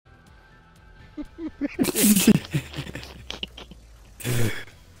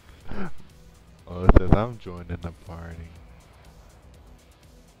Oh, it says I'm joining the party.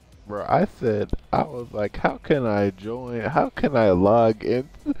 Bro, I was like, how can I join? How can I log in?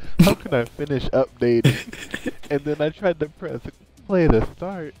 How can I finish updating? And then I tried to press play to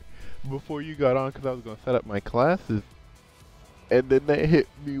start before you got on because I was going to set up my classes. And then they hit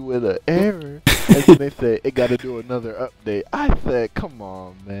me with an error. And then they said, it got to do another update. I said, come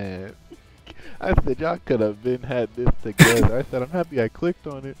on, man. I said, y'all could have been had this together. I said, I'm happy I clicked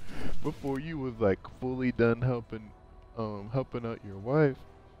on it before you was like fully done helping out your wife.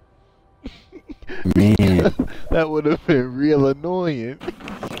 Man. That would have been real annoying.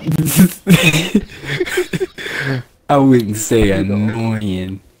 I wouldn't say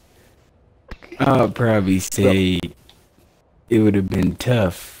annoying. I'd probably say it would have been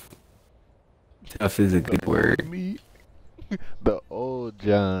tough. Tough is a good word. Me, the old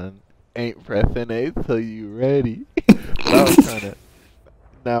John ain't pressing A till you ready. But I was trying to.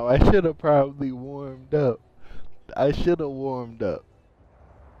 Now I should have probably warmed up.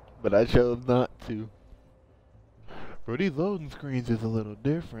 But I chose not to. Bro, these loading screens is a little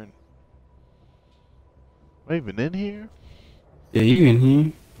different. Am I even in here? Yeah, you in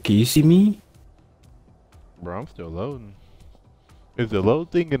here? Can you see me? Bro, I'm still loading. Is the load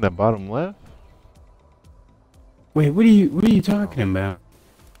thing in the bottom left? Wait, what are you talking about?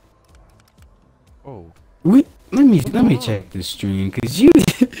 Oh. Wait, let me check the stream, cause you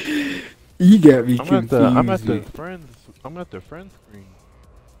you got me confused. I'm at the friends screen.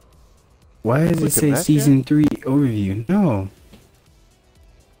 Why does it say season 3 overview? No.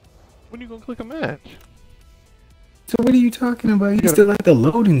 When are you gonna click a match? So what are you talking about? You still at the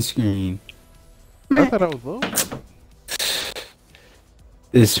loading screen. I thought I was loading.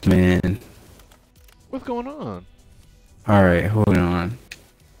 This man. What's going on? Alright, hold on.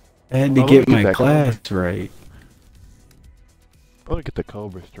 I had to get my class right. Let me get the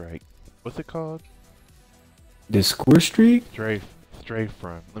Cobra Strike. What's it called? The score streak? Strafe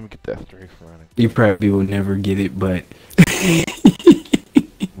front. Let me get that strafe front. You probably will never get it, but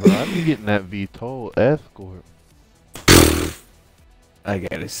Bro, I be getting that VTOL escort. I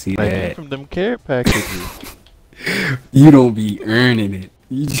gotta see I that. from them care packages. You don't be earning it.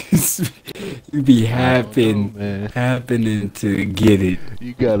 You be happening to get it.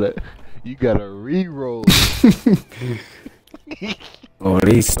 You gotta re-roll. Oh,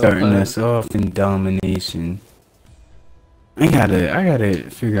 they starting us off in domination. I gotta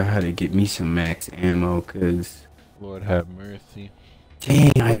figure out how to get me some max ammo, cause Lord have mercy.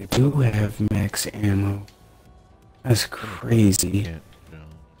 dang, I do have max ammo. That's crazy.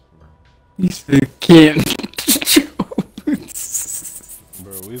 You still can't.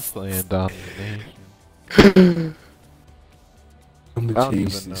 Bro, we playing domination. I'm gonna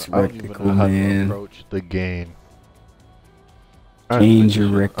change this I don't even reticle, know how to man. approach the game. Change your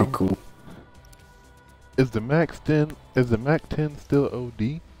reticle. Is the Mac 10 still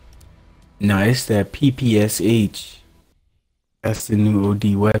OD? No, it's that PPSH. That's the new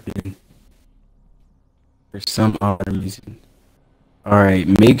OD weapon. For some odd reason. Alright,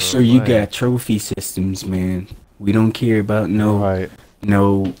 make sure you got trophy systems, man. We don't care about no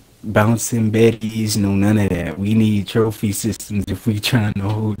bouncing betties, no none of that. We need trophy systems if we trying to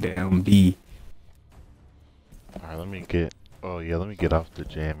hold down B. Alright, let me get off the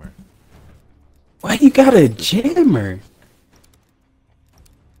jammer. Why you got a jammer?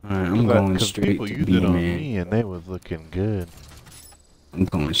 Alright, I'm going straight to B, it on man. me and they was looking good. I'm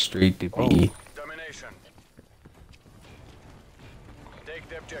going straight to B. Domination. Take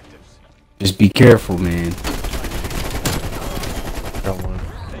the objectives. Just be careful, man. Got one.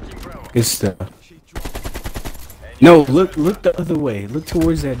 Good stuff. No, look the other way. Look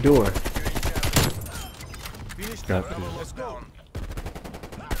towards that door. Got two.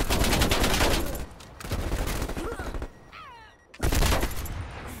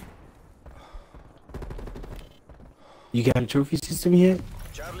 You got a trophy system yet?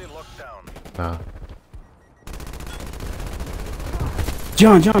 Charlie locked down. Nah.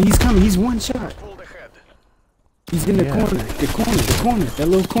 John, he's coming. He's one shot. Pulled ahead. He's in the corner. The corner. That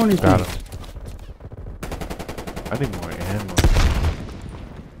little corner thing. Got him. I need more ammo.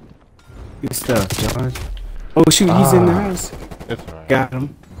 Good stuff, John. Oh shoot, he's in the house. That's right. Got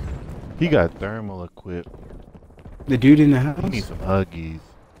him. He got thermal equipped. The dude in the He house. needs some huggies.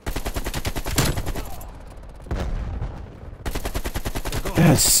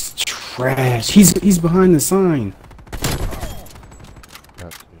 That's trash. He's behind the sign.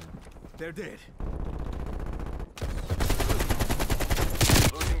 Got two. They're dead.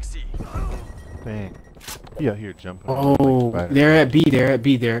 Losing C. Dang. He out here jumping. Oh, like they're at B.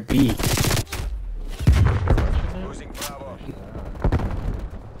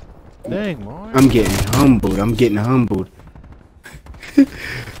 Dang, Mark. I'm getting humbled. I'm getting humbled.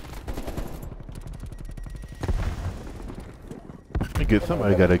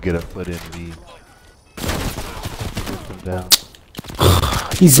 Somebody gotta get a foot in B. Get him down.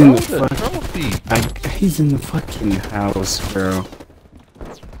 He's in the trophy. He's in the fucking house, bro.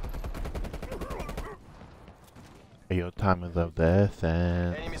 Hey, yo, time is of the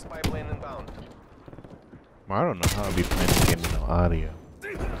essence. Enemy spy plane inbound. I don't know how I'll be playing the game with no audio.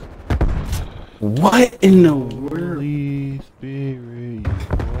 What in the world? Holy Spirit, you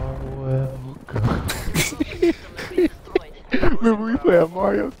are welcome. Remember we played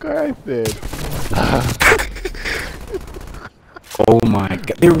Mario Kart? I said. Oh my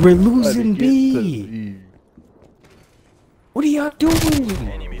god, we're losing B. What are y'all doing?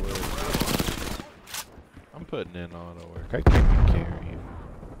 Enemy. I'm putting in all the work. I can't be carrying.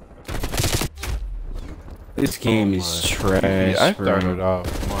 This game is trash, I bro. started off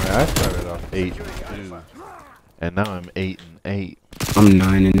 8-2, and now I'm 8-8. I'm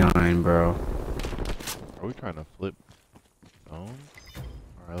 9-9, bro. Are we trying to flip zone?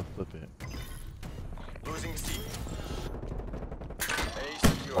 Alright, let's flip it. Losing C.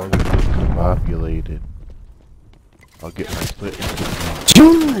 All this is combobulated. I'll get my foot into the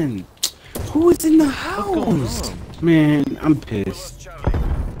John! Who is in the What's going house? on? Man, I'm pissed.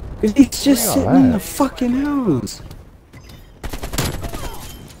 Cause he's just Where sitting y'all in the at? fucking house.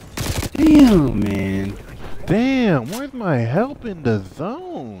 Damn, man. Damn, where's my help in the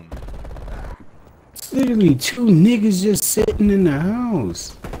zone? It's literally 2 niggas just sitting in the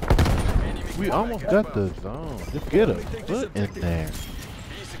house. We almost got the zone. Just get a foot in there.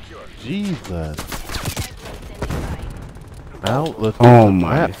 Jesus. Now let's get Oh some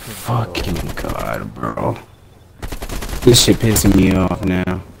my map control. fucking god, bro. This shit pissing me off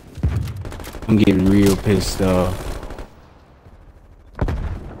now. I'm getting real pissed off.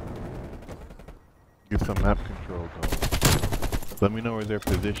 Get some map control going. Let me know where their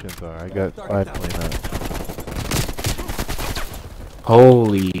positions are. I got 5.9.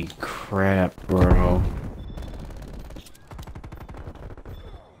 Holy crap, bro.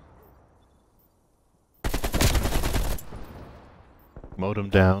 Modem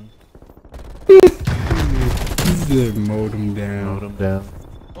down. The modem down. Modem down.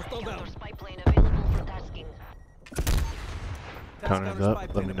 Counters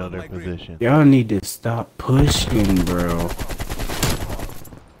up. Let me know their position. Y'all need to stop pushing, bro.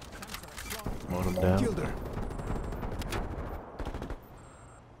 Modem down.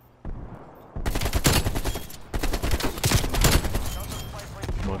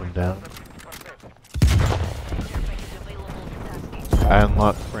 Modem down. I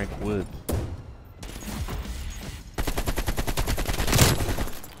unlocked Frank Woods.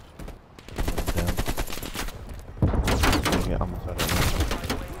 Down. Yeah, almost out of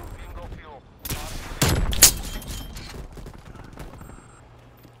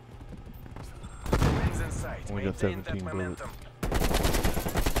Only got 17 bullets.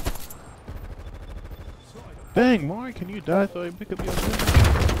 Dang, Maury, can you die so I can pick up your gun?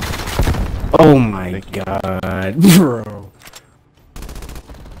 Oh my Thank you. god, bro.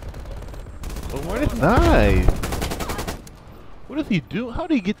 Oh, Maury, that's nice. What does he do? How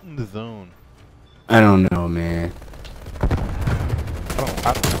did he get in the zone? I don't know, man. I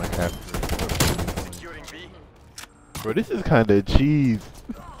don't want to have Securing B. Bro, this is kind of cheese.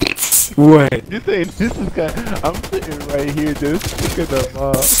 What? This is kind I'm sitting right here just picking them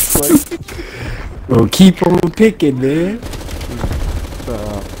up. Like, Well, keep on picking, man.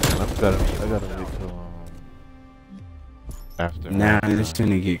 I gotta wait till, after. Nah, it's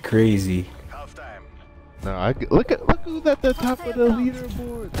gonna get crazy. Halftime. No, look who's at the top of the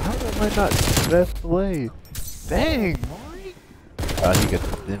leaderboard. How am I not best play? Dang, Maury. He gets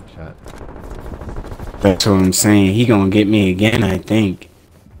a dim shot. That's what I'm saying. He gonna get me again, I think.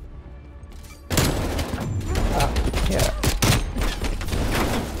 Yeah.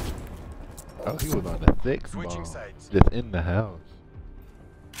 Oh, he was on the 6th Switching bomb. sides. Just in the house.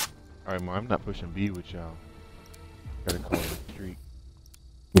 Alright, Maury, I'm not pushing B with y'all. Gotta call the streak.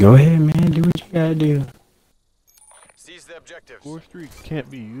 Go ahead, man. Do what you gotta do. Seize the objectives. Score streaks can't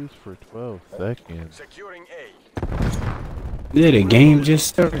be used for 12 seconds. Securing A. Yeah, the game just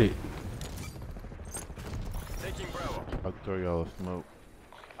started. Taking Bravo. I'll throw y'all a smoke.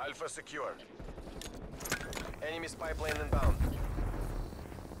 Alpha secured. Enemy spy plane inbound.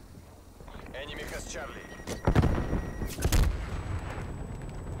 Enemy has Charlie.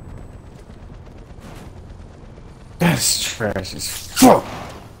 That's trash as fuck.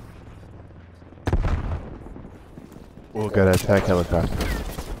 We'll gotta attack helicopter.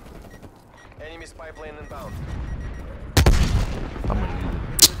 Enemy spy plane inbound. I'm gonna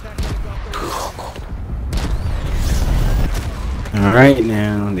use it. Alright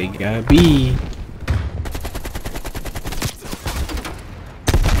now, they got B.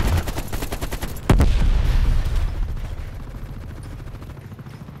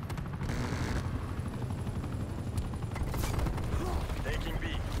 Taking B.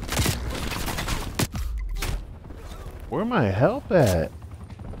 Where my help at?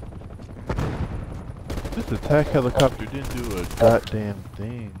 This attack helicopter didn't do a goddamn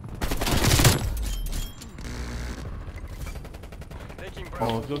thing. Taking Oh,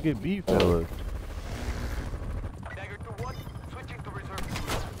 Bravo. let's go get B, fellas. Dagger to 1. Switching to reserve.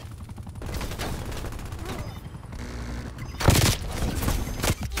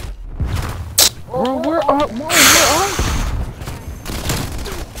 Bro, where are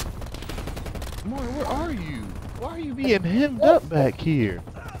Moy, where are you? Why are you being hemmed up back here?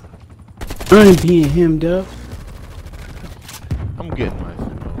 I'm being hemmed up. I'm getting my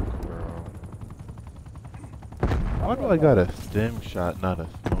smoke, bro. Why do I got a stem shot, not a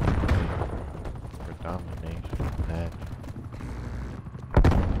smoke grenade? For domination, man.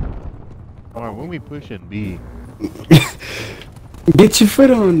 Alright, when we pushing B? Get your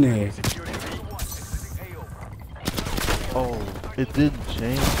foot on there. Securing B. Oh, it didn't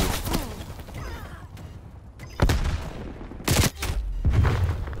change it.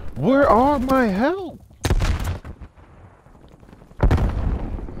 Where are my help?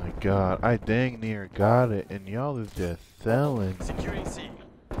 My God, I dang near got it, and y'all is just selling. Securing C.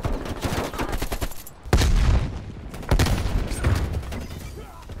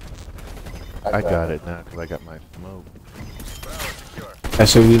 I got it now because I got my smoke. Bravo secure.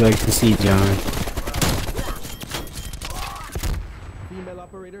 That's what we like to see, John. Female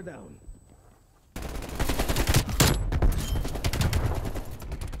operator down.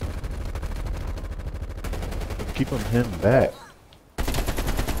 Let's keep him back.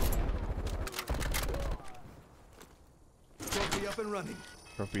 Trophy up and running.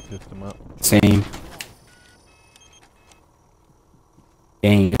 Trophy system up. Same.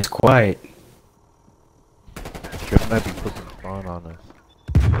 Dang, it's quiet. They might be putting spawn on us.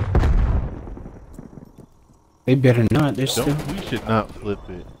 They better not. They're We should not flip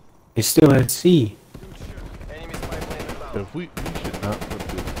it. still at sea. Enemy's pipeline inbound. If we should not flip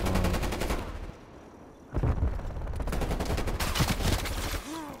this spawn.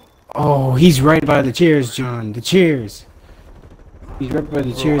 Oh, he's right by the chairs, John. The chairs. He's right by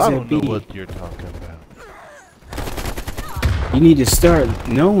the Bro, chairs I at don't know B. what you're talking about. You need to start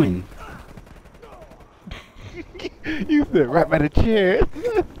knowing. You said right by the chair.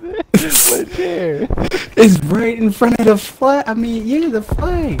 What chair? It's right in front of the flag. I mean, yeah, the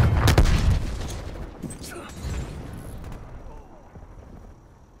flag.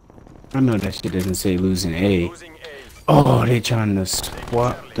 I know that shit doesn't say losing A. Losing A. Oh, they trying to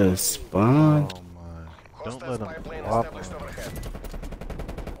swap the Oh spawn. my. Don't Hostiles let them pipeline swap established them.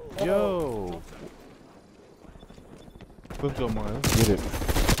 overhead. Yo. Let's go, Mario. Let's get it.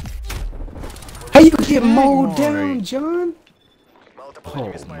 How you get Dang, mowed Maury. down, John? Multiple Oh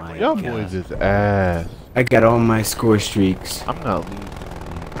enemies my pipeline. Y'all God. boys is ass. I got all my score streaks. I'm not losing.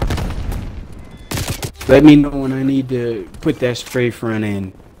 Let me know when I need to put that spray front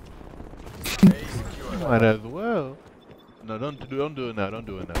in. You might as well. No, don't do it now. Don't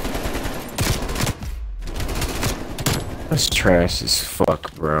do it now. That's trash as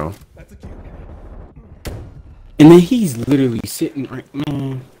fuck, bro. That's a kill. And then he's literally sitting right,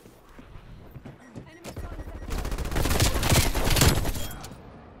 man.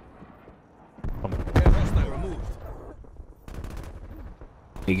 Hostile removed.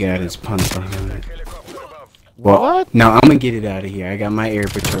 He got his punt behind it. Helicopter above. Well, What? no, I'm gonna get it out of here. I got my air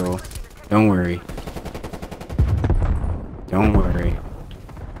patrol. Don't worry. Don't worry.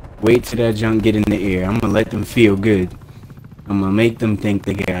 Wait till that junk get in the air. I'm gonna let them feel good. I'm gonna make them think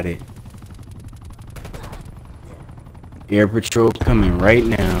they got it. Air patrol coming right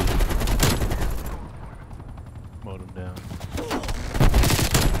now. Mowed him down.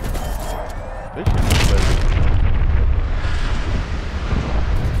 They should be better.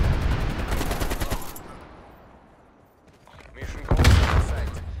 Mission goal in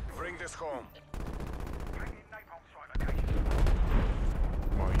sight. Bring this home.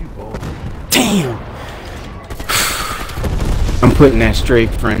 Are you bold? Damn! I'm putting that straight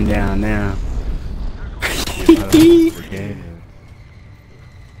front down now. For gaming.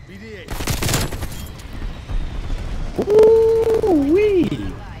 BDA.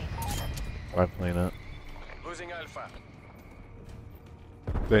 Ooh-wee! Why playing up? Losing Alpha.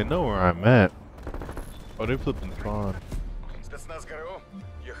 They know where I'm at. Oh, they flipping spawn. Spetsnaz ГРУ,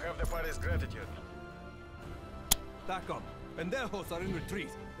 you have the party's gratitude. Back up. Pendejos are in retreat.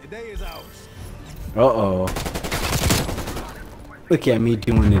 The day is ours. Uh-oh. Look at me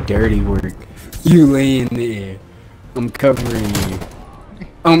doing the dirty work. You laying there. I'm covering you.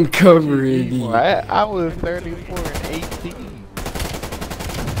 I'm covering you. I was 34 and 18.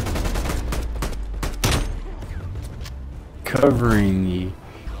 Covering you.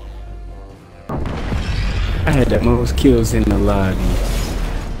 I had the most kills in the lobby.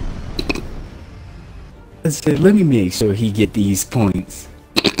 I said, let me make sure he get these points.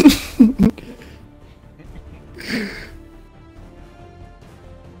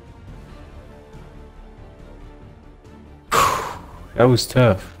 That was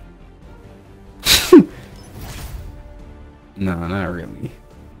tough. No, not really.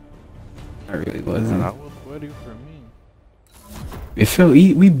 I really wasn't. That was sweaty for me. It felt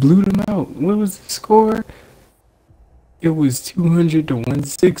we blew them out. What was the score? It was 200 to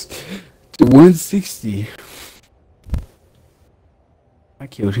 160. I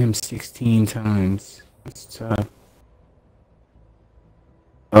killed him 16 times. That's tough.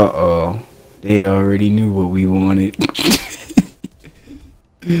 Uh-oh. They already knew what we wanted.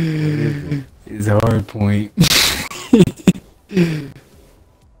 It's a hard point.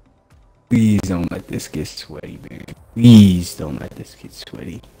 Please don't let this get sweaty, man. Please don't let this get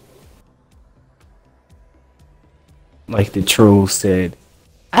sweaty. Like the troll said,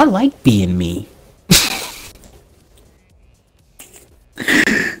 I like being me.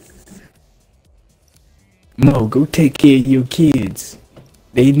 Mo, go take care of your kids.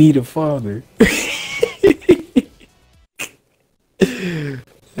 They need a father. That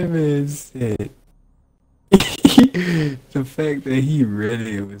man said. The fact that he read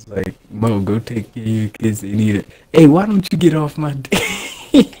it was like, Mo, go take care of your kids. They need it. Hey, why don't you get off my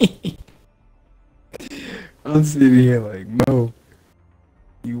dick? I'm sitting here like, Mo,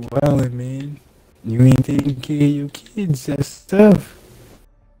 you wildin', man. You ain't taking care of your kids. That's tough.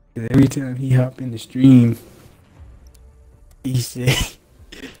 'Cause every time he hop in the stream, he said,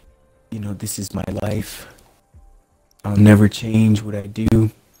 you know, this is my life. I'll never change what I do.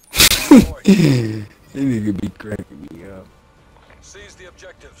 That nigga be cracking me up. Seize the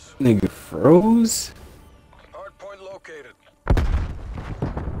objectives. Nigga froze? Hardpoint located.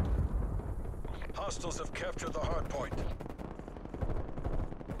 Hostiles have captured the hardpoint.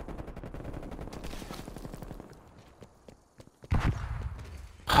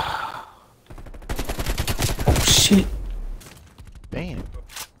 Oh shit. Damn.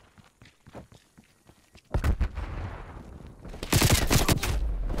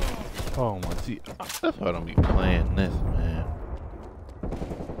 Oh my, see, that's why I don't be playing this, man.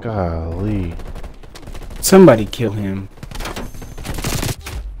 Golly. Somebody kill him.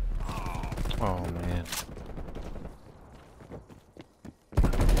 Oh man.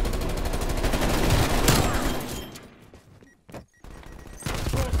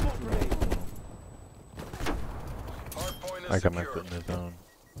 Hardpoint is I got my secured. foot in the zone.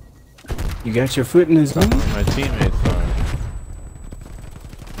 You got your foot in his zone? My teammates are.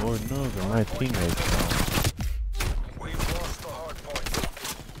 Lord knows where my teammates are. We've lost the hardpoint.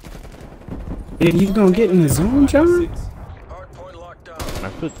 Yeah, you gonna get in the zone, John? Hardpoint locked down. My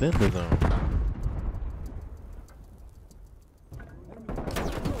foot's in the zone.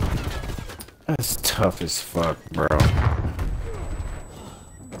 That's tough as fuck, bro.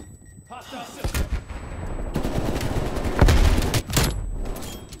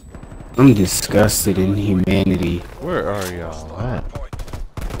 I'm disgusted in humanity. Where are y'all at?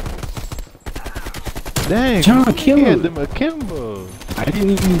 Dang, John, he kill had him. them akimbo. I didn't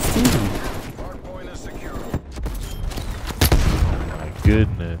even see him. Hardpoint is secure. Oh my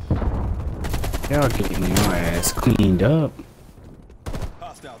goodness. Y'all getting your ass cleaned up.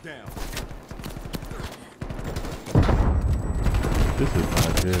 Hostile down. This is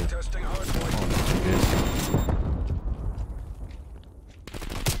not good. Testing Oh hardpoint. my goodness.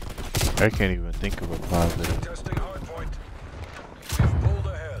 I can't even think of a positive. Testing hardpoint. We've pulled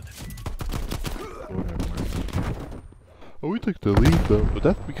ahead. Lord have mercy. Oh, we took the lead though, but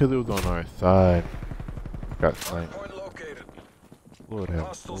that's because it was on our side. Got sniped. Hardpoint located. Lord have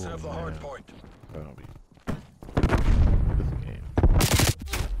Hostiles have the man. hardpoint. That'll be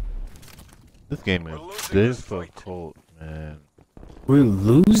this game We're is losing this fight. difficult, man. We're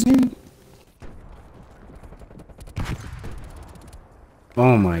losing?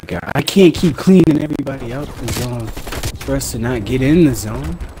 Oh my god. I can't keep cleaning everybody out the zone for us to not get in the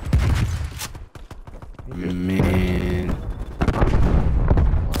zone. Man.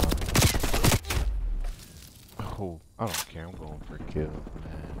 Oh, I don't care. I'm going for kills,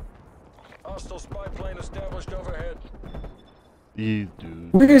 man. Hostile spy plane established overhead. These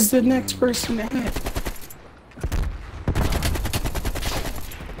dudes. Where's the next person at?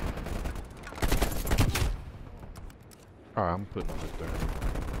 putting on the thermal.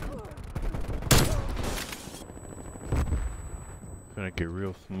 Gonna get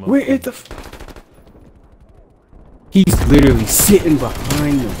real smoky. Where is the? He's literally sitting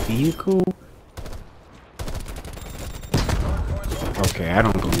behind the vehicle. Okay, I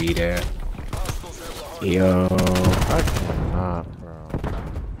don't believe that. Yo, I cannot, bro.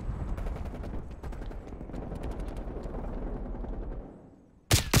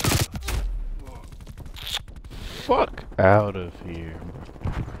 Fuck out of here.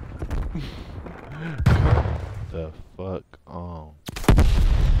 The fuck on.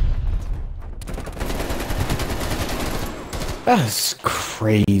 that's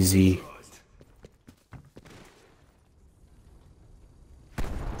crazy.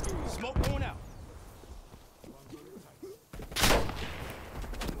 Smoke going out.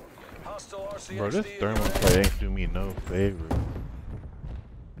 Hostile RCXD. Bro, this thermal play ain't do me no favor.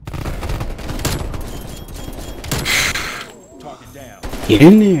 Target down. Get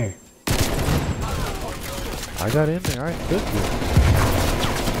in there. I got in there, I took it.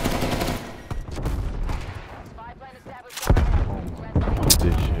 Fuck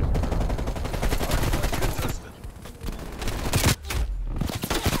this shit, bro.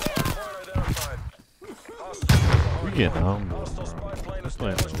 We getting humble. Let's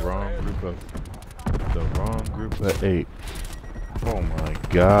play the wrong group of 8. Oh my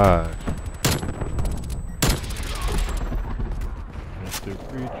gosh. Mr.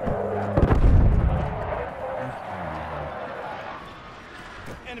 Preacher.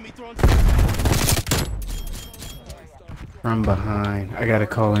 Enemy throwing. From behind. I gotta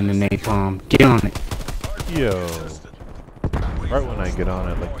call in the napalm. Get on it. Yo. Right when I get on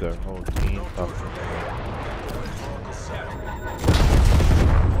it, like the whole team pops up.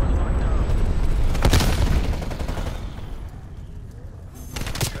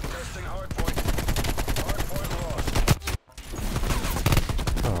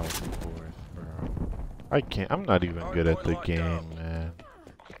 Oh, of course, bro. I'm not even good at the game, man.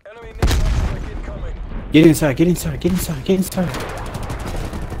 Enemy napalm incoming. Get inside. Get inside. Get inside. Get inside.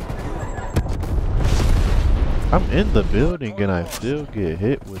 I'm in the building and I still get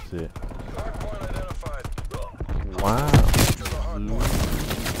hit with it. Hardpoint identified. Wow.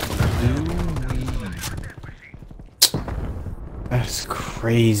 That's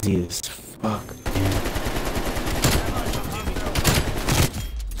crazy as fuck, man.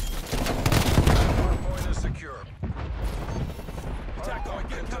 Hardpoint is secure. Attack on.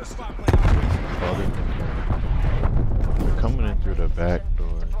 Get to the spot. Oh, they're coming in through the back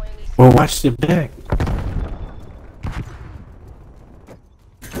door. Well, watch the back.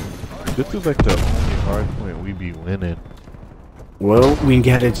 This is like the only hard point we be winning. Well, we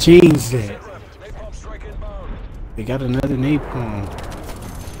gotta change that. Napalm strike inbound. They got another napalm.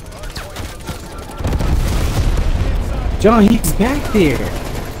 John, he's back there.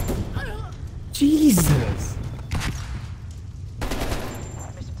 Jesus.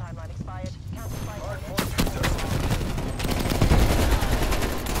 Mission timeline expired. Cancel flight.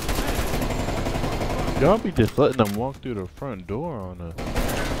 Y'all be just letting them walk through the front door on us.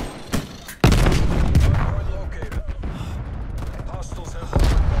 Hardpoint located. Hostiles have the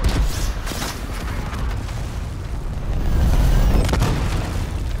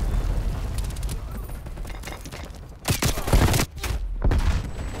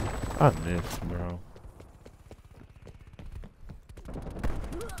I missed, bro.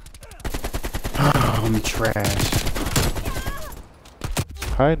 I'm trash.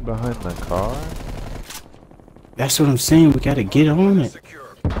 Hiding behind the car? That's what I'm saying. We gotta get on it.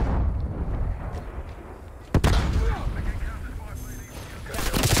 secure.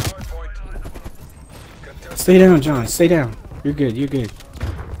 Stay down, John. Stay down. You're good. You're good.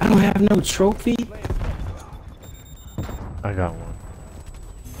 I don't have no trophy. I got one.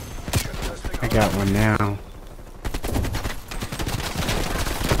 I got one now.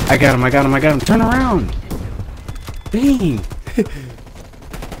 I got him. I got him. I got him. Turn around. Dang.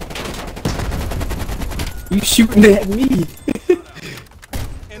 You shooting at me.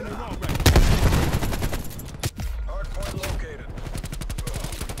 Enemy wrong right. Hardpoint located.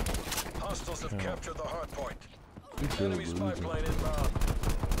 Hostiles have captured the hardpoint. We still Enemy spy losing. plane inbound.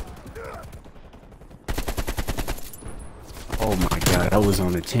 Oh my god, I was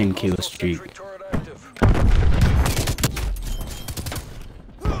on a 10 kill Hostile streak. sentry turret active.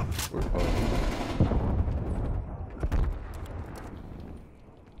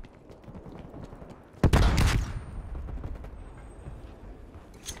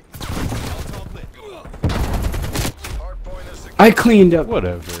 Hardpoint is secure. I cleaned up.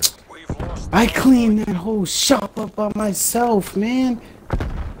 Whatever. We've lost. I cleaned that whole shop up by myself, man.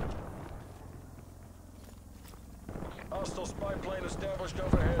 Hostile spy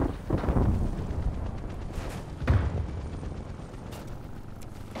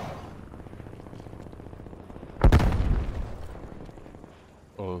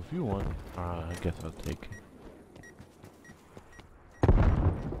Oh, if you want, I guess I'll take it.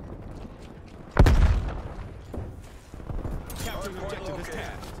 Capturing objective is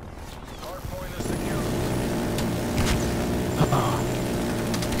tapped. Hardpoint is secure.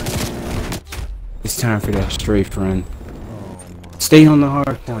 It's time for that strafe run. Stay on the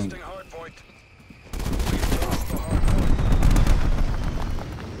hard point. Testing hardpoint.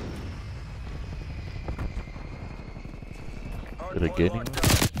 Did it get him?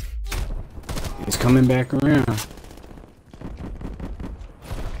 It's coming back around.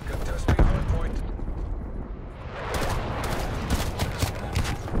 Contesting hardpoint.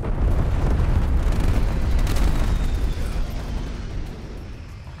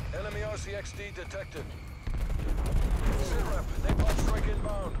 Enemy RCXD detected. SIRAP, they pop strike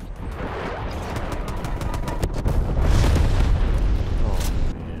inbound. Oh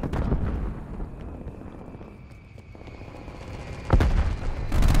man.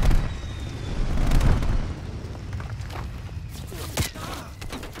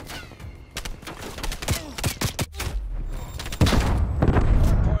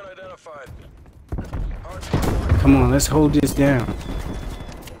 Hardpoint identified. Hardpoint Come on, let's hold this down.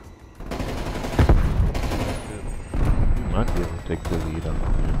 You might be able to take the lead on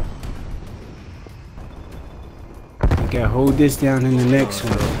We gotta hold this down in the next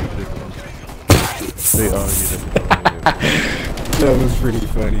one. They already That was pretty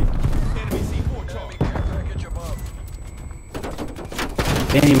funny. Enemy C4 charge. care package above.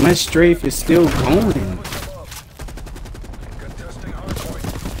 Dang, my strafe is still going. Contesting hardpoint.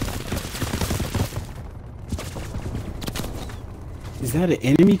 Is that an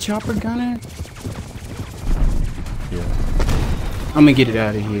enemy chopper gunner? Yeah. I'm gonna get it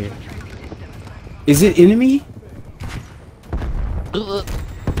out of here. Is it enemy?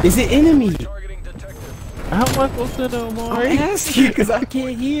 Is it enemy? Targeting detected. How am I supposed to know, I'm Mari? asking because I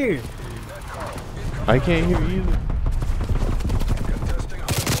can't hear. I can't hear you either. Contesting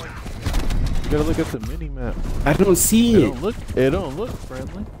hardpoint. You gotta look at the mini map. I don't see It it. don't look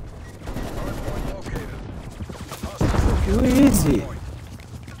friendly. Hardpoint located. Hostiles Where is it?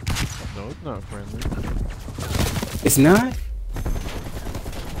 No, it's not friendly. It's not?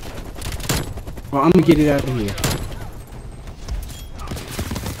 Well, I'm gonna get it out of here.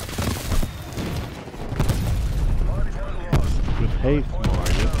 hardpoint lost. With haste,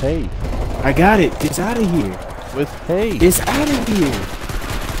 Mari. With haste. I got it. It's out of here. With haste. It's out of here.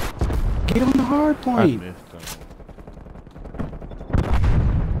 Get on the hard I point. missed him.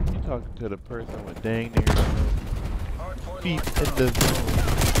 You talking to the person with dang near Hardpoint feet locked in the zone.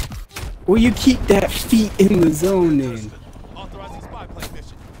 Well, you keep that feet in the zone then. Authorizing spy plane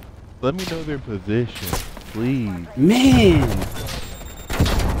mission. Let me know their position, please. Man.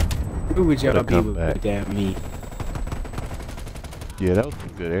 Who would y'all Gotta be come with back. that me? Yeah, that was some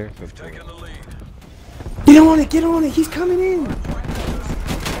good air support. taking the lead. Get on it, get on it. He's coming in.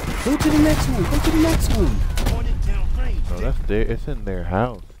 Go to the next one. Go to the next one. No, that's there. It's in their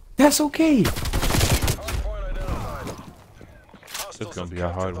house. That's okay. Hardpoint identified. It's gonna be a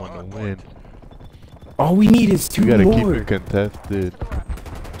hard one to win. All we need is two You gotta keep more. it contested.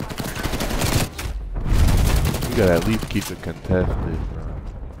 You gotta at least keep it contested, bro.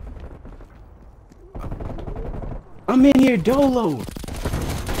 I'm in here, Dolo.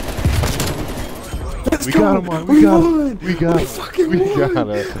 Let's We go. got him on. We We got won. him. We got We him. fucking We won. got him.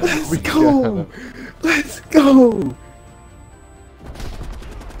 Let's We go. got him. Let's go.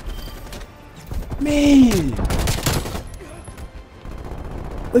 Man.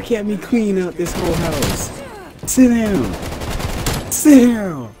 Look at me clean out this whole house. Sit down. Sit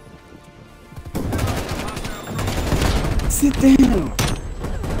down. Sit down.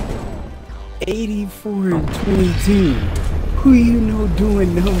 84 and 22. Who you know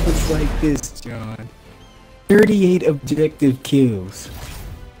doing numbers like this, John? 38 objective kills.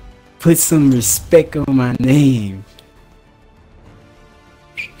 Put some respect on my name.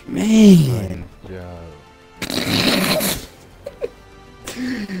 Man. Yeah.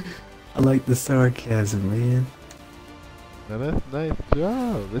 I like the sarcasm, man. Now that's nice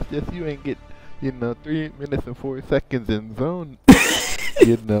job. It's just you ain't get, 3 minutes and 4 seconds in zone.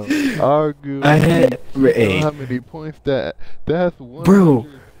 Argue. I had You know hey, how many points that's one. bro,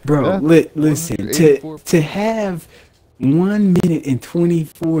 That's listen, 184 to have 1 minute and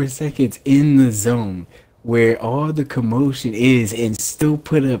 24 seconds in the zone where all the commotion is and still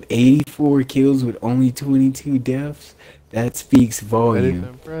put up 84 kills with only 22 deaths, that speaks That is volume.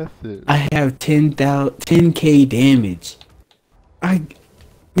 impressive. I have 10k damage.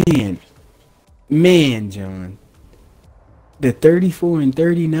 Man, John. The 34 and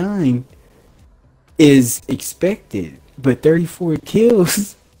 39 is expected, but 34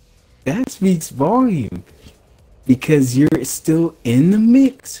 kills, That speaks volume. Because you're still in the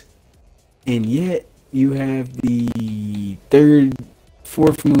mix, and yet you have the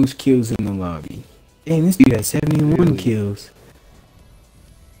fourth most kills in the lobby. Dang, this dude has 71 Really? kills.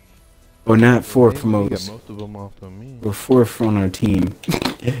 Or not fourth Maybe he got most, most of them off of me. but fourth on our team.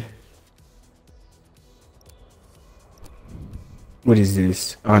 What is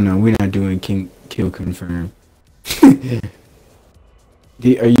this? Oh no, we're not doing kill confirm. Are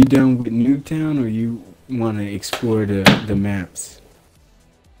you done with Nuketown, or you want to explore the maps?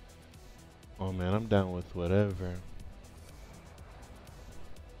 Oh man, I'm down with whatever.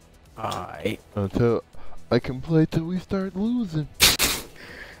 Alright. Until I can play till we start losing.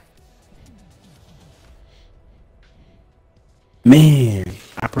 Man,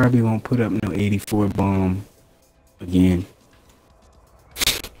 I probably won't put up no 84 bomb again.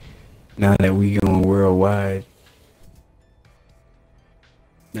 Now that we going worldwide.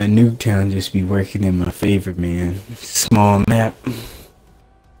 That Nuketown just be working in my favor, man. Small map.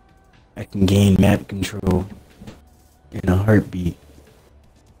 I can gain map control in a heartbeat.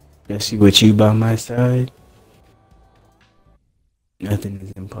 Especially with you by my side. Nothing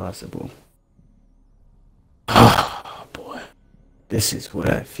is impossible. Oh boy. This is what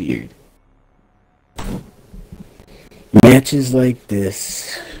I feared. Matches like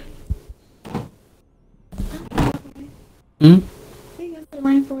this.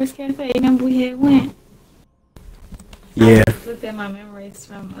 Rainforest Cafe. Remember we had went? Yeah. I looked at my memories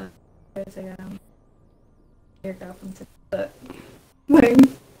from years ago. Airdrop them to the book.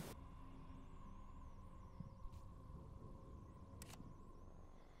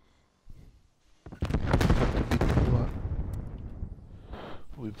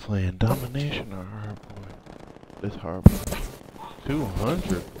 We playing domination or hardpoint? This hardpoint.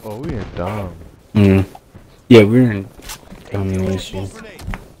 200? Oh, we in dom. Yeah, we're in domination.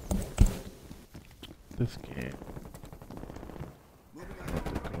 This game.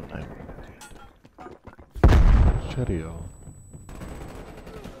 Cherio.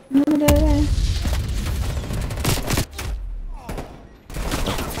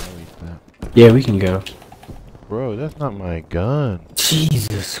 Yeah, we can go. Bro, that's not my gun.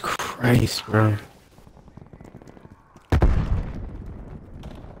 Jesus Christ, bro.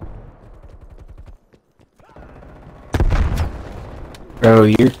 Bro,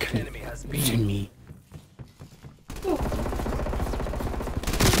 you're confusing me.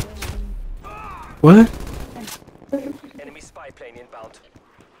 What? Enemy spy plane inbound.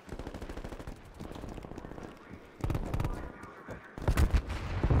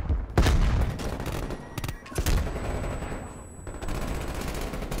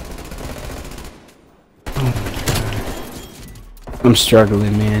 I'm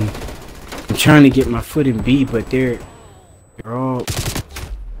struggling, man. I'm trying to get my foot in B, but they're all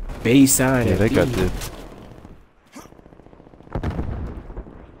Bayside. Yeah, they got B. this.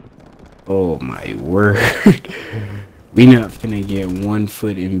 Oh my word. We not finna get 1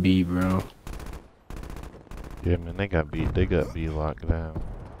 foot in B, bro. Yeah, man, they got B locked down.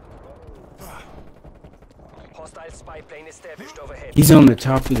 Hostile spy plane established overhead. He's on the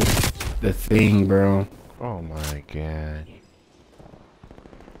top of the thing, bro. Oh my god.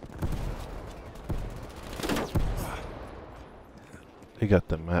 They got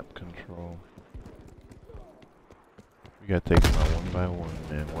the map control. We gotta take them out one by one,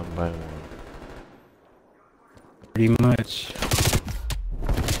 man. One by one. Pretty much.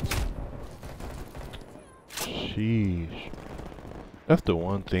 Sheesh. That's the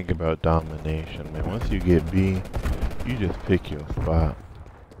one thing about domination, man. Once you get B, you just pick your spot.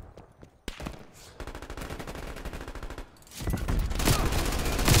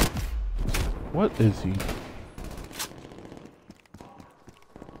 What is he?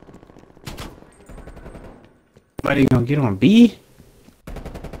 Somebody gonna get on B?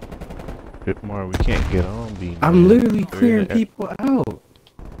 Bitmar, we can't get on B, man. I'm literally We're clearing in the- people out.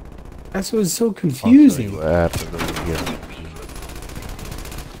 That's what's so I'll show confusing. you what happens when we get on B.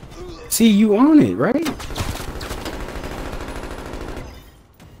 See, you on it, right?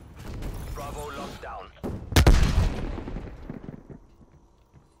 Bravo locked down.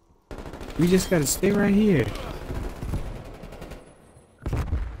 We just gotta stay right here.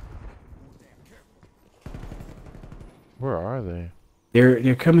 Where are they?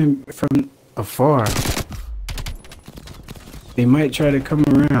 They're coming from afar. They might try to come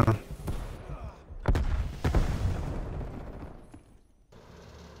around.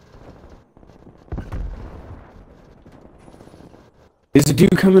 There's a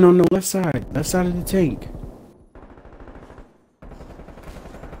dude coming on the left side of the tank.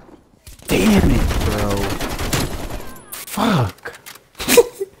 Damn it, bro. Fuck.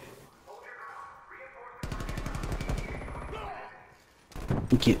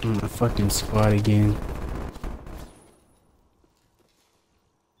 on my fucking squad again.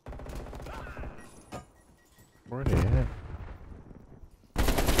 Where they at?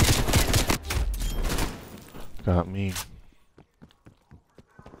 Got me.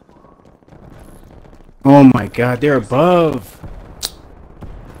 Oh my god, they're above.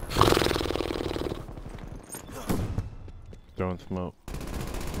 Throwing smoke.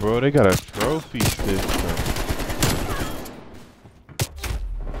 Bro, they got a trophy system.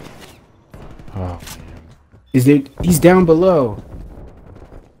 Oh man. Is it? He's down below.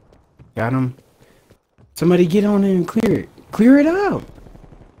 Got him. Somebody get on there and clear it. Clear it out.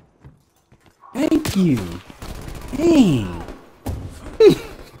 Thank you. Dang.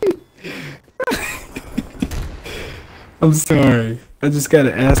 I'm sorry. I just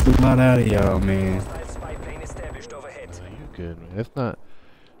gotta ask a lot out of y'all, man. Spy plane established overhead. No, you good, man. It's not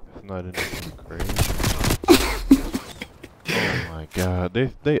anything crazy. Oh my god.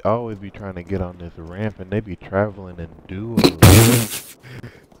 They always be trying to get on this ramp and they be traveling in duos. We're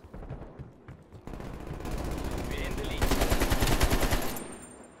in the lead.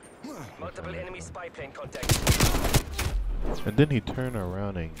 Multiple enemy spy plane contact. And then he turn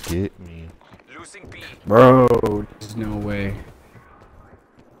around and get me. Losing B. Bro, there's no way.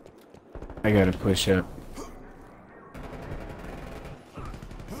 I gotta push up.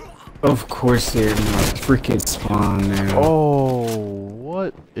 Of course they're in my freaking spawn now. Oh,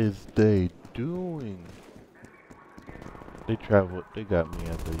 what is they doing? They traveled. They got me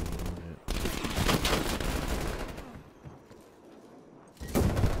at the unit.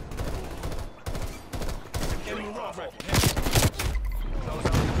 Securing Bravo. Close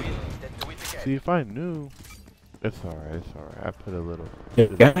out the win, then do it again. See, if I knew, it's alright. It's alright. I put a little.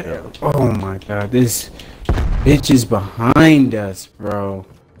 Oh my god, this bitch is behind us, bro.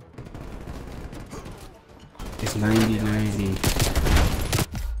 It's 90-90.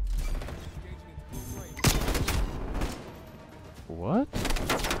 What?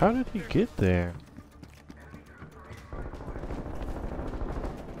 How did he get there?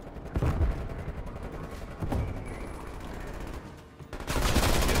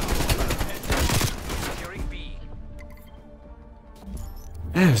 Securing B.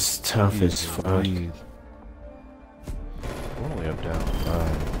 That's tough as fuck. Please. We're only up down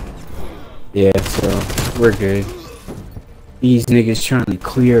 5. Yeah, so we're good. These niggas trying to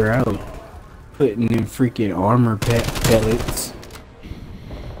clear out, putting in freaking armor pellets.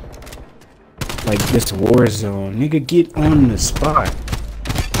 Like this war zone. Nigga, get on the spot.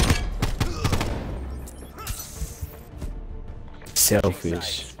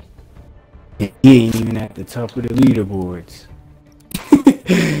 Selfish. And he ain't even at the top of the leaderboards.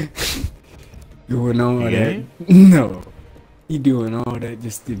 Doing all He that. ain't? No. He doing all that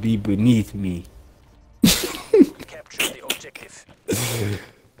just to be beneath me. Capture the objective.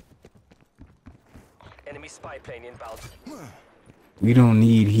 Enemy spy plane inbound. We don't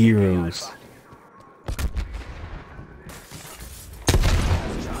need heroes.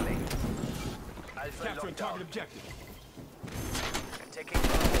 Charlie. Alpha Capturing locked down. target objective. Taking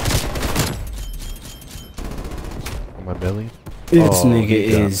On my belly? This Oh, nigga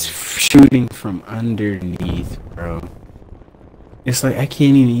he got is shooting from underneath, bro. It's like I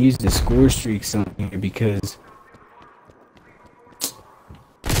can't even use the score streaks on here because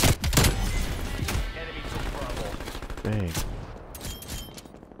enemy took Bravo. Dang.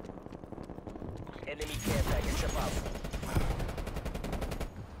 Enemy care package above.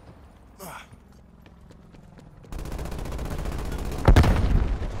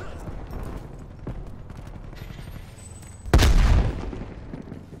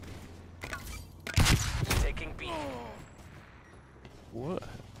 Taking B. What?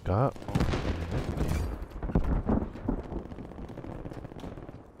 Got on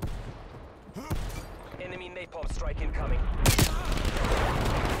Enemy napalm strike incoming.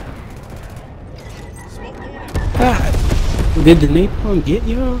 did the napalm get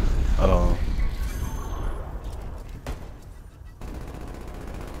y'all? Oh,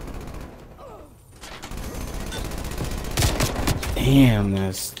 damn,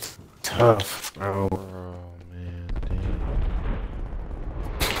 that's tough, bro. Oh man, dang.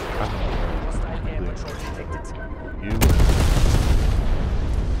 I Hostile air don't know. patrol detected. You.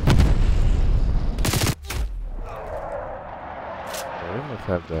 Oh, they must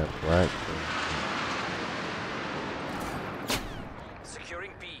have that black thing.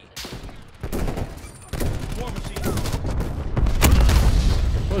 Securing B. War machine.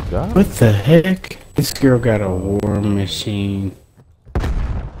 What God? What the heck? This girl got a war machine.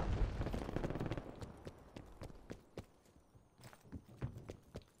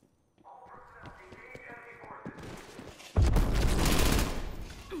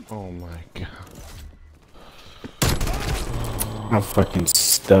 I'm fucking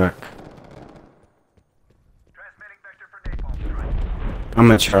stuck. I'm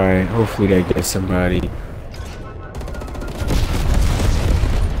gonna try. Hopefully that gets somebody.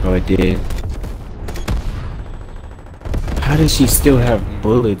 Oh, it did. How does she still have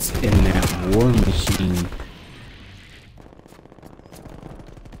bullets in that war machine?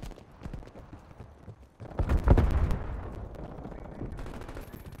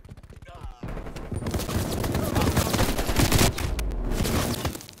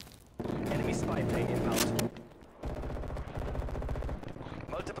 Enemy spy plane inbound.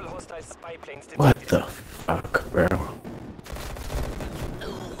 Multiple hostile spy planes detected. What the fuck, bro?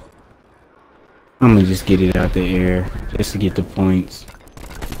 I'm gonna just get it out the air just to get the points.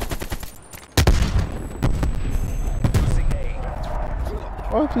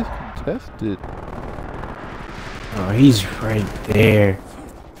 Oh, I just contested. Oh, he's right there.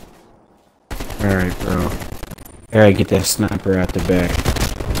 Alright, bro. Gotta get that sniper out the back.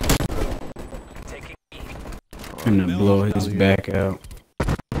 I'm gonna blow his back out.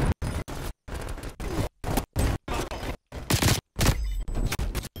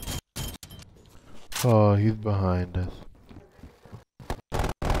 Oh, he's behind us.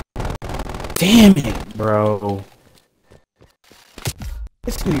 Damn it, bro.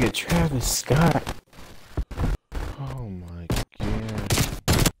 This nigga Travis Scott. Oh my god.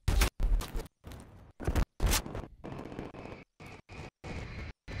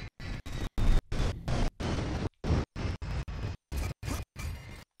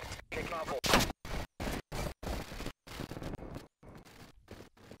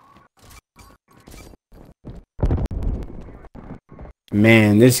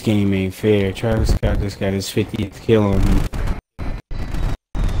 Man, this game ain't fair. Travis Scott just got his 50th kill on him.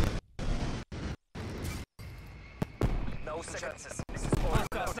 No chances.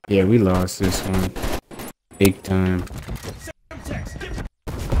 Yeah, we lost this one. Big time.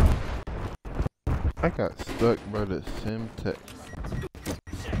 I got stuck by the Simtex.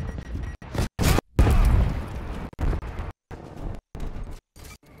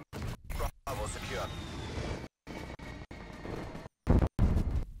 Bravo secure.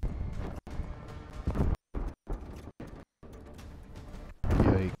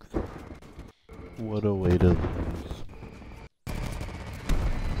 Yikes. What a way to lose.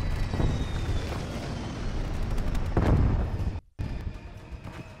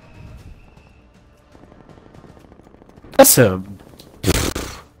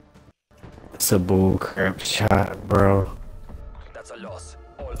 That's a bull crap shot, bro. That's a loss.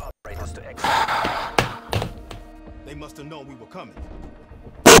 All operators to exit. They must have known we were coming.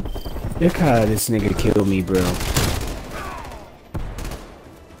 Look how this nigga killed me, bro.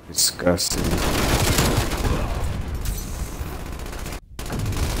 Disgusting.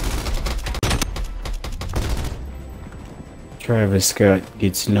 Travis Scott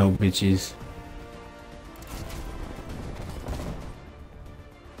gets no bitches.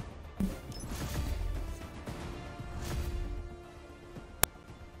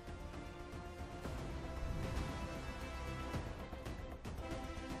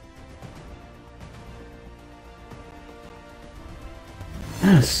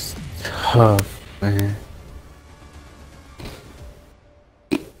 That's tough, man.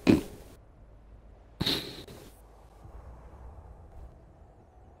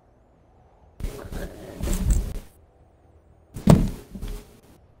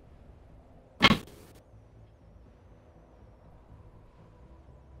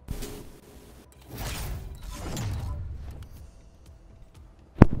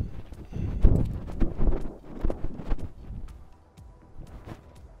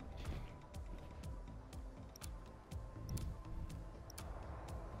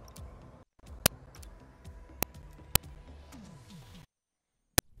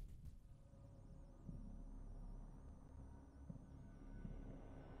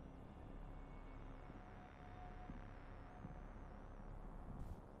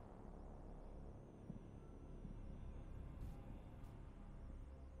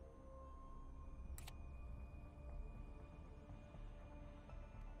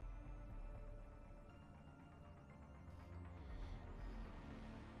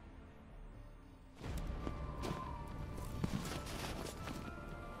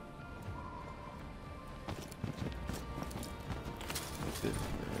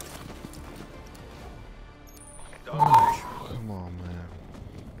 Come on, man.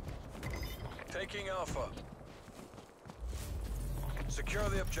 Taking Alpha. Secure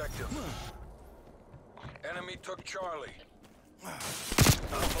the objective. Enemy took Charlie.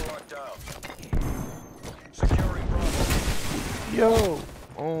 Alpha locked down. Securing Bravo. Yo!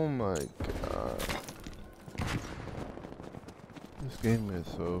 Oh my god. This game is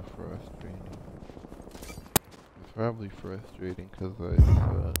so frustrating. It's probably frustrating because I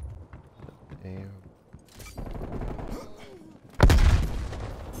suck. Damn.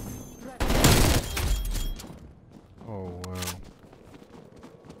 Oh wow.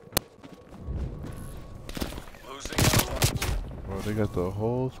 Losing Alpha. Bro, they got the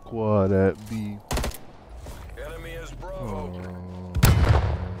whole squad at B. Enemy is Bravo.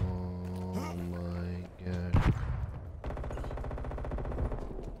 Oh my god.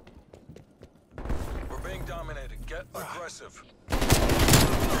 We're being dominated. Get aggressive.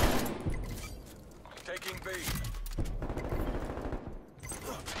 Taking B.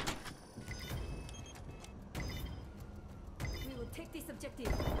 We will take this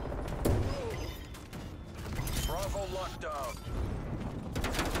objective. Bravo locked down.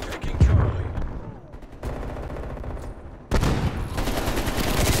 Taking Charlie.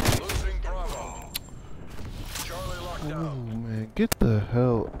 Losing Bravo. Charlie locked Oh down. man, get the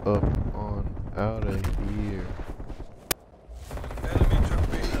hell up on out of here. Enemy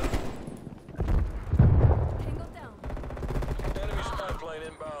took B. Tango down. Enemy spy plane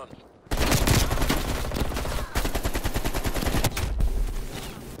inbound.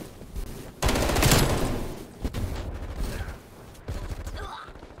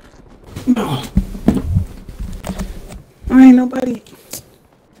 No. Ain't nobody.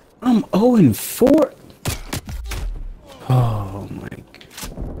 I'm 0-4. Oh my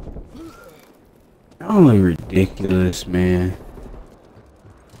god. Y'all are ridiculous, man.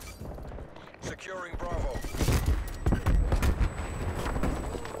 Securing Bravo.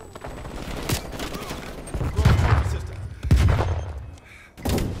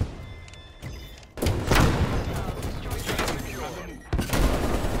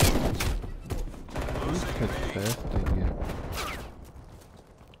 Who's contesting it?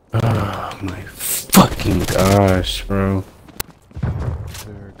 Oh my fucking gosh, bro.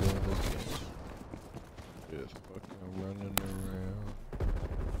 There it goes. Just fucking running around.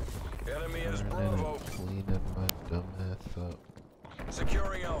 Enemy is Running Bravo. and cleaning my dumb ass up.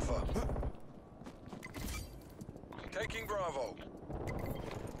 Securing Alpha. Taking Bravo.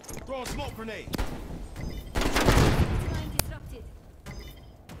 Throw a smoke grenade. Line disrupted.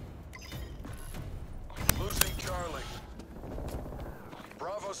 Losing Charlie.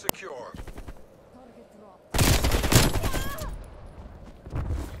 Bravo secure. Target drop.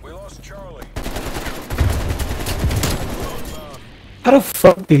 We lost Charlie. How the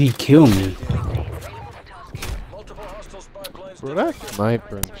fuck did he kill me? Multiple hostile spy planes. Bro, that detected.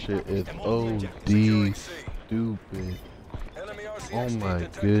 sniper and shit is OD Securing C. stupid. Enemy RCXD Oh my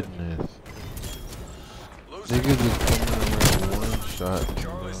detected. goodness. Losing Niggas is coming around one shot.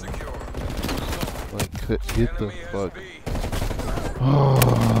 Charlie secure. Like, get the Enemy has fuck. B. Oh.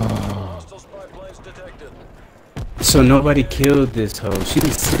 Hostile spy planes detected. So nobody killed this hoe. She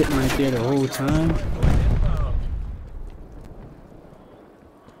was sitting right there the whole time. Spy plane inbound.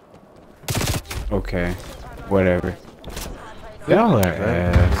 Okay, whatever. Y'all are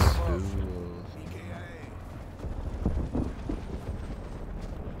ass.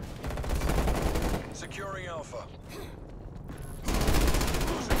 Securing Alpha.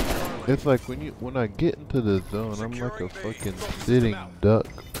 It's like when I get into the zone, I'm like a fucking sitting duck,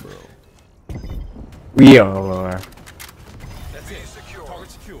 bro. We all are. That's B it. secure.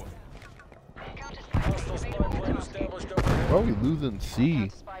 Target secure. Hostile spy plane established overhead. Why are we losing C?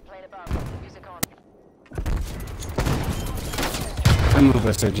 Spy plane above. Music on. Some of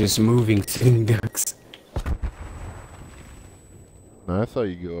us are just moving sitting ducks. No, I saw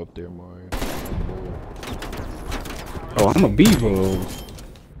you go up there, Mario. Oh, I'm a B-roll.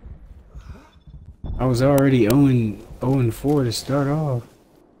 I was already 0-4 to start off.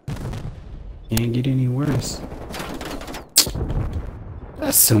 Can't get any worse.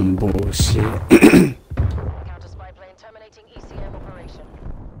 That's some bullshit. Counter spy plane terminating ECM operation.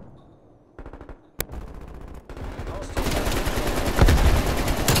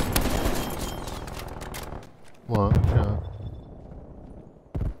 Long shot.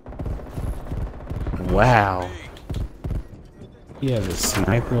 Wow. You have a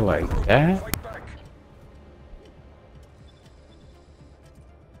sniper like that? Fight back.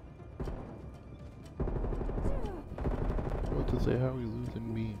 What to say? How are we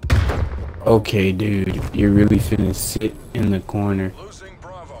losing me? Okay, dude. You're really finna sit in the corner. Losing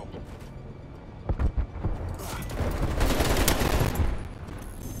Bravo.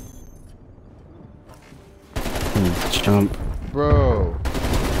 And jump. Bro.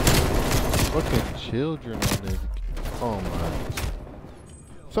 Fucking children on this. Oh my.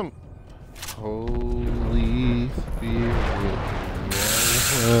 Some. Holy Spirit.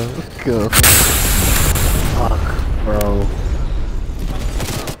 Welcome. Fuck, bro.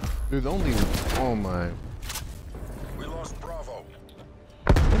 There's only, oh my, We lost Bravo.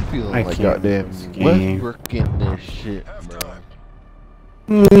 I'm feeling I like can't goddamn lose this game. Westbrook in this shit, bro.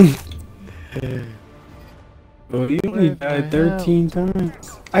 Well, you only Where's my died 13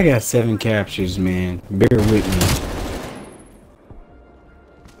 times. I got 7 captures, man. Bear with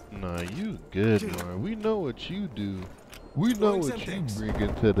me. Nah, you good, man. We know what you do. We know what you bring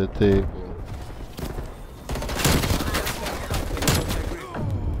into the table.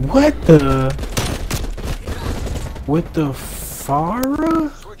 What the? With the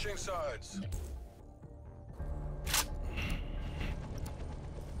Farah? Switching sides.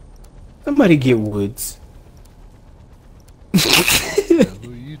 Somebody get Woods. Yeah,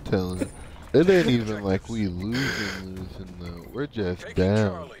 who you telling? It ain't even like we losing though. We're just Taking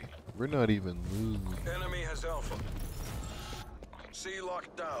down. Charlie. We're not even losing. Enemy has Alpha. C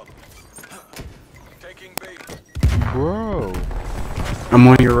locked down. Taking B. Bro. I'm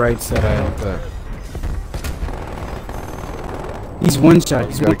on your right side. Okay. He's one shot.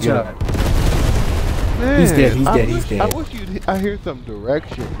 He's gotta one get shot. Man, He's dead, he's I dead, he's wish- dead. I wish I hear some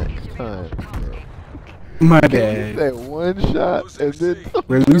direction next time, bro. My You bad. said one shot and then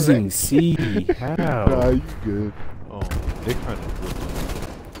We're losing C. Nah, How? you good. Oh, they trying to flip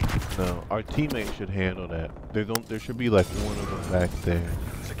us. No, our teammates should handle that. There should be like one of them back there.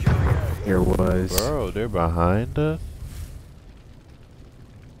 Securing A. There was. Bro, they're behind us.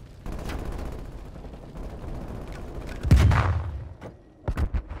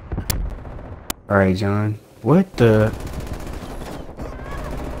 Alright, John. What the?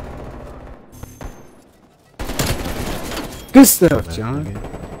 Good stuff, John.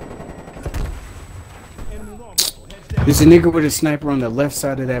 There's a nigga with a sniper on the left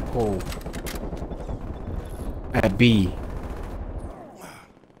side of that pole. At B.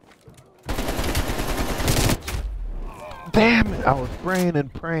 Damn it! I was spraying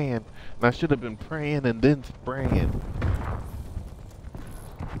and praying. And I should have been praying and then spraying.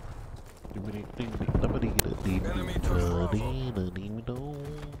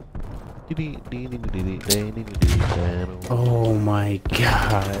 Oh my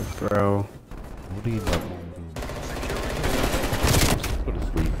god, bro. What are you about to do? Go to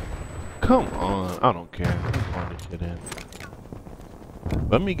sleep. Come on, I don't care. Just on this shit in.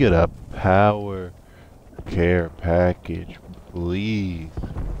 Let me get a power care package, please.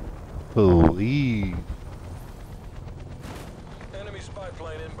 Please. Enemy spy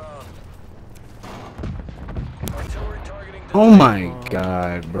plane inbound. Artillery targeting. Oh my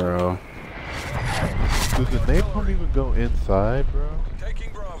god, bro. Does the napalm even go inside, bro?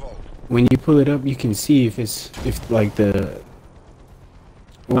 Taking Bravo. When you pull it up, you can see if like the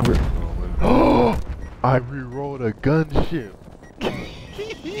over. Oh, I re-rolled a gunship.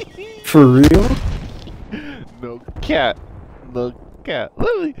 For real? No cat. No cat.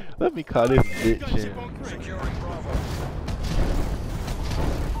 Let me call this bitch in. Securing Bravo.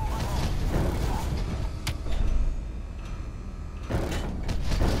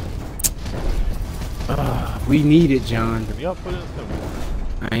 We need it, John. Can y'all put in some?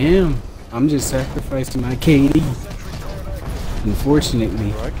 I am. I'm just sacrificing my KD.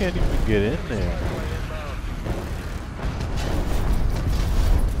 Unfortunately. Bro, I can't even get in there.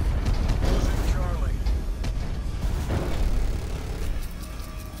 Losing Charlie.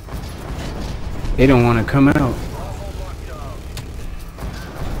 They don't want to come out. Bravo locked down.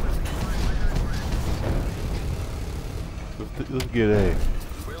 Let's get A.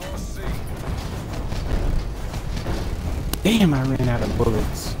 We lost C. Damn, I ran out of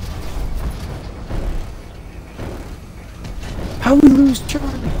bullets. How we lose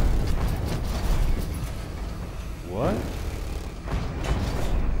Charlie? What?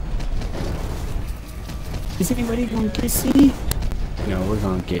 Is anybody gonna get C? No, we're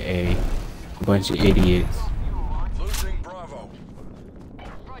gonna get A. A bunch of idiots. Losing Bravo.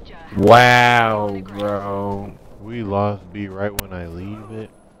 Wow, bro. We lost B right when I leave it.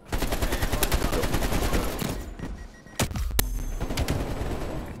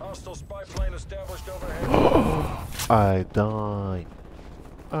 Hostile spy plane established overhead. I die.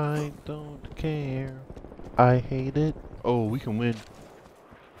 I don't care. I hate it. Oh, we can win.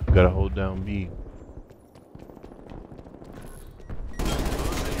 Gotta hold down B.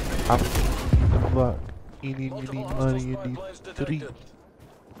 I'm the block. Eeny, Multiple meeny, hostile money, spy you planes three. detected.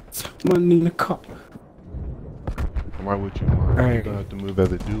 Money in the car. I'm right with you, Mark. We're Alright. gonna have to move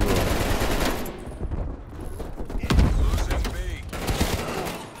as a duo. Losing B.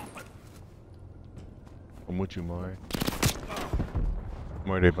 I'm with you, Mari.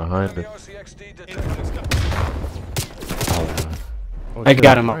 Mari, they behind Enemy us. RCXD detected. Oh, I shit,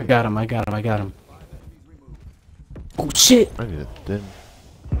 got I'm him, I right. got him, I got him, I got him. Oh shit! I just didn't.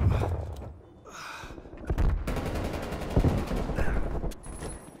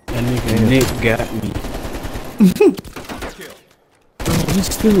 Nick got me. Bro, we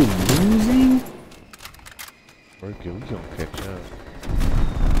still losing? We're good. We gonna catch up.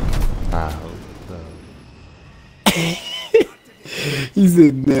 I hope so. He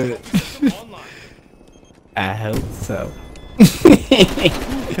said that. I hope so.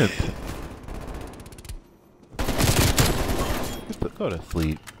 Go to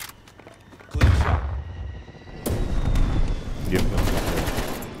sleep.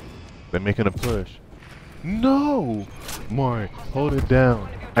 They're making a push. No! Mark, hold it down.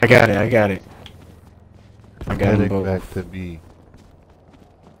 I got it. I got it. I got Heading him both. back to B.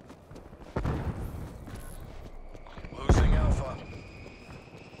 Losing Alpha.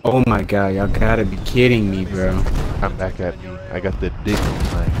 Oh my god, y'all gotta be kidding me, bro. I'm back at B. I got the dick on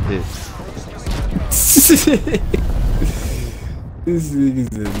my hip. This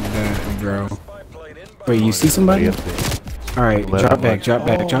nigga's a nut, bro. Spy plane inbound. Wait, you see somebody? Up there. Alright, drop back, drop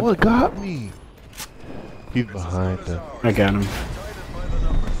back, drop What got me? He's behind us. I got him.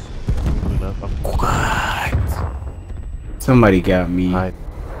 Moving up. I'm What? Somebody got me. hiding.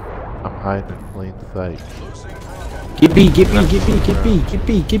 I'm hiding in plain sight. Get B, get B, get B, get B, get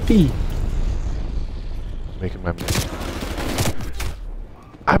B, get B. Making my move.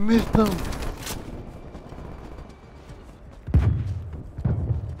 I missed him.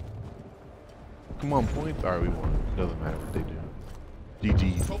 Come on, points. Alright, we won. Doesn't matter what they do.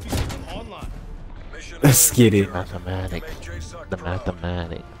 GG. Trophy system online. Mission Let's get it. Mathematics. J suck The drop.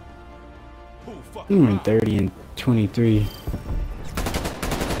 mathematics. Who fuck? 30 and 23.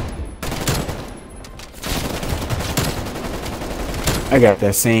 I got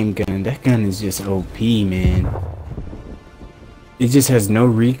that same gun. That gun is just OP, man. It just has no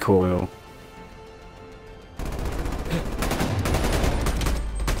recoil.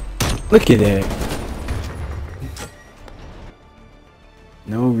 Look at that.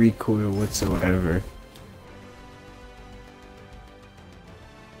 No recoil whatsoever.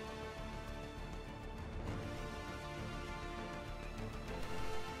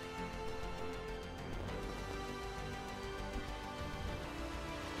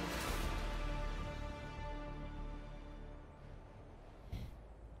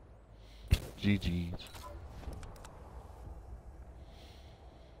 GG's.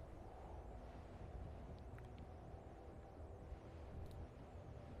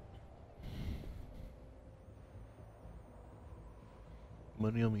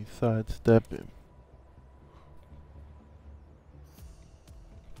 Money on me sidestepping.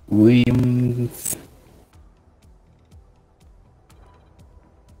 Williams.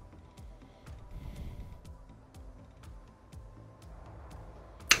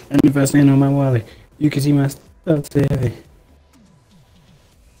 And if I stand on my wallet, you can see my stuff so heavy.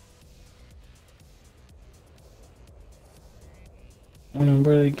 When I'm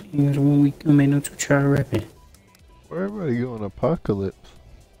brother games when we come in to try rapping. Where everybody going? Apocalypse.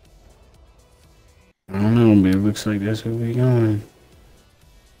 I don't know, but it looks like that's where we going.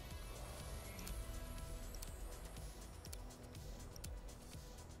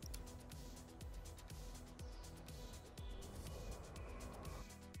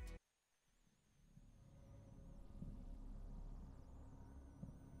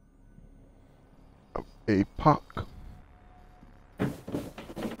 Apoc.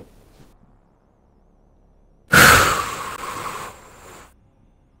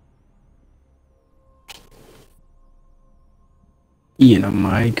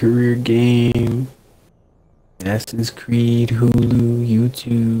 My career game, Assassin's Creed, Hulu,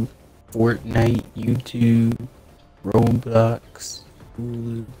 YouTube, Fortnite, YouTube, Roblox,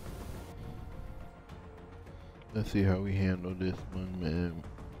 Hulu. Let's see how we handle this one, man.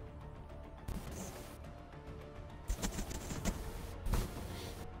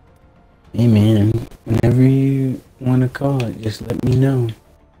 Hey man, whenever you want to call it, just let me know.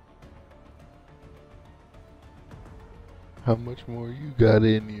 How much more you got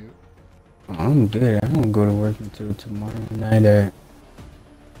in you? Oh, I'm good. I don't go to work until tomorrow night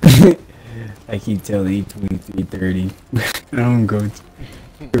I keep telling you 3:30. I don't go to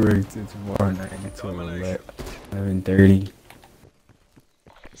work till tomorrow night until 11:30.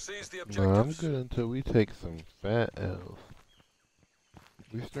 Seize the No, I'm objectives. good until we take some fat L's.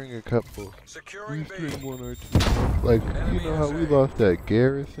 We string a couple. Securing We B. string one or two. Like, you know how we lost that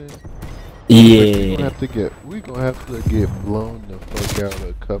garrison? Yeah. We gonna have to get blown the fuck out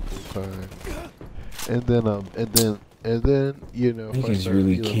a couple times. And then, you know, if I Niggas start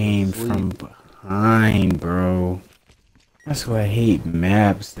really feeling came asleep, from behind, bro. That's why I hate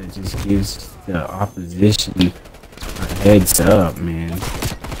maps that just gives the opposition a heads up, man.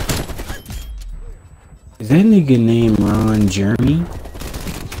 Is that nigga named Ron Jeremy?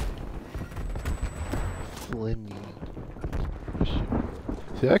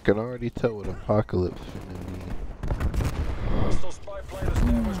 See, I can already tell what Apocalypse finna be. Hostile spy plane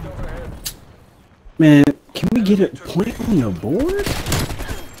established overhead. Man, can we get a point on the board?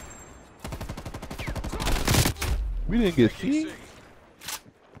 We didn't get C?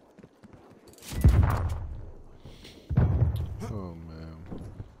 Oh, man.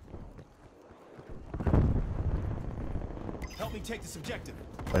 Help me take this objective.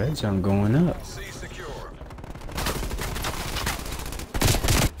 Oh, that jump going up. C secure.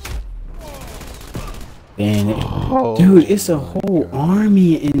 Damn it. Oh, Dude, it's a my whole God.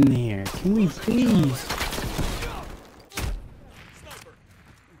 army in there. Can we please?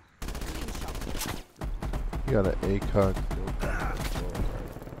 You got an ACOG scope.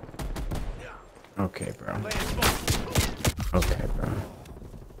 Okay, bro. Okay, bro.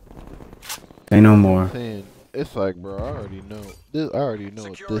 Say no more. Saying, it's like, bro, I already know. I already know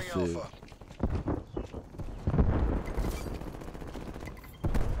what Securing this is. Alpha.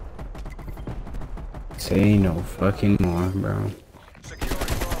 Say no fucking more, bro. Securing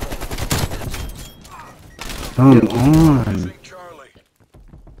Bravo. Come on. Losing Charlie.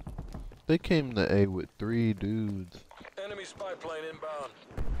 They came to A with 3 dudes. Enemy spy plane inbound.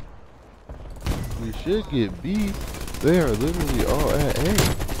 We should get B. They are literally all at A.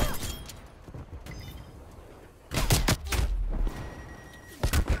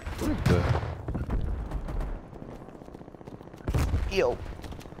 What is that? Yo.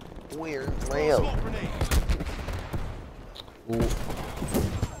 Where's Rail? Smoke grenade. Oh.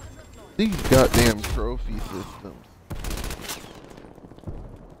 These goddamn trophy systems.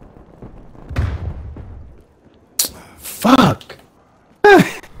 Fuck.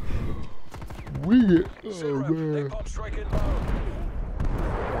 Weird. Oh Zero. man. Napalm strike inbound.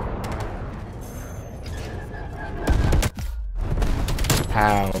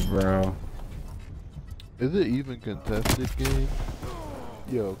 How, bro? Is it even contested game?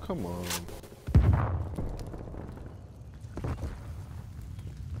 Yo, come on.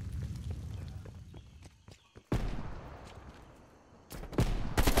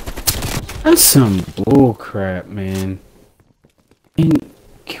 That's some bull crap, man. And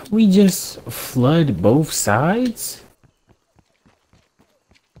can we just flood both sides?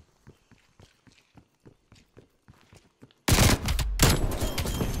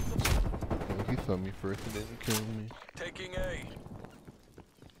 Oh, he saw me first and didn't kill me. Taking A.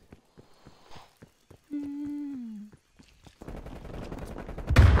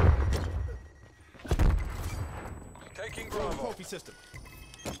 Taking Bravo. Trophy system.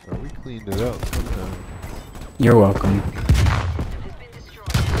 Oh, we cleaned it out sometime. You're welcome.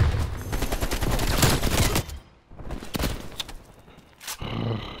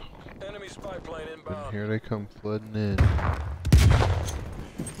 Enemy spy plane And inbound. here they come flooding in.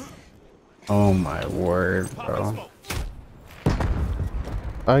 Oh my word, Popping bro. smoke.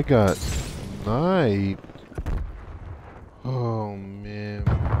 I got sniped. Oh man.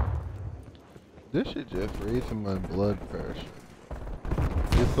 This shit just raising my blood pressure.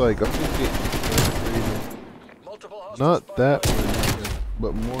 It's like I'm just getting frustrated. Multiple hostile Not spy that planes. we're losing,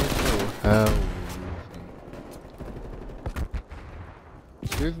 but more so how we're losing.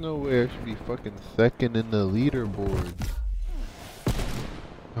 There's no way I should be fucking second in the leaderboard.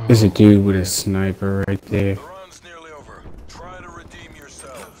 There's a Oh, dude with a sniper right there. The run's nearly over. Try to redeem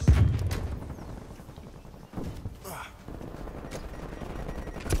yourselves.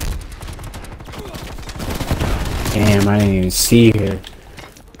 Damn, I didn't even see her.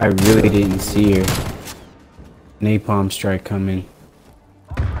 I really didn't see her. Napalm strike coming.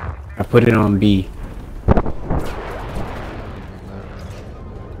 I put it on B.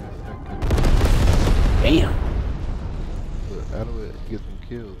 Damn. Look, how do it get some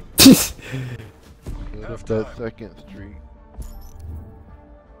kills? Build up that second streak.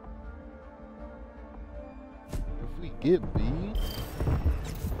 If we get B,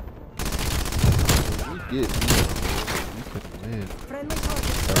 we can win. Friendly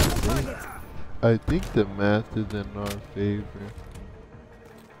target. I think the math is in our favor.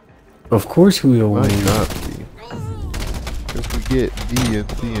 Of course we will Might win. not be. If we get B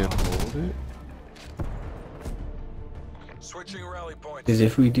and C and hold it, Switching rally points. Because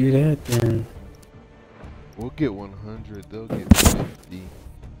if we do that, then we'll get 100. They'll get 50.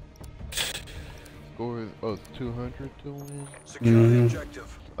 Score is 200 to win. Secure the Mhm.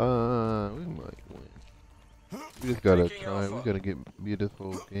 objective. We might win. We just gotta Taking try. Alpha. We gotta beat this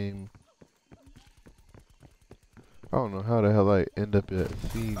whole game. I don't know how the hell I end up at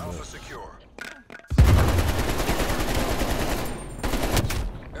C, Alpha but secure.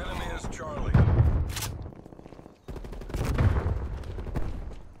 Enemy is Charlie.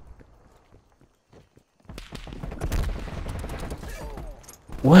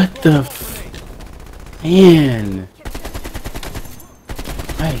 What the man?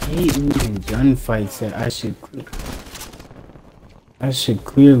 I hate losing gunfights that I should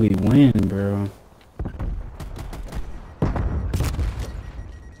clearly win, bro.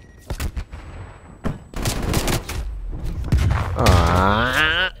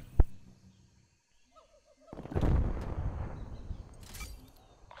 Ah.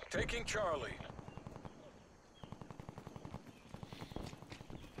 Taking Charlie.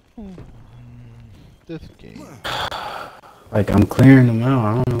 This game. Like, I'm clearing them out.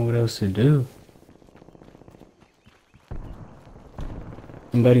 I don't know what else to do.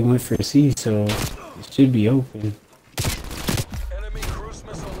 Somebody went for C, so it should be open. Enemy cruise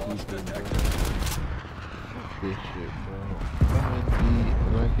missile launch detected. This shit, bro. I'm in B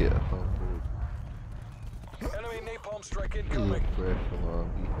and I get humbled. Enemy napalm strike You incoming. look fresh along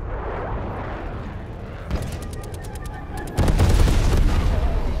B.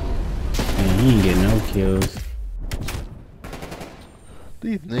 Man, he ain't getting no kills.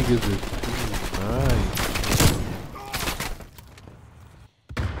 These niggas is too nice.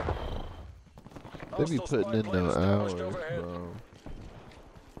 They be Hostile putting in spy plane them hours, established overhead. bro.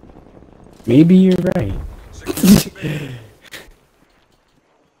 Maybe you're right. Securing B.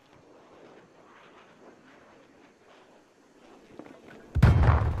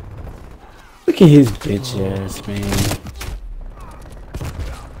 Look at his bitch ass, man.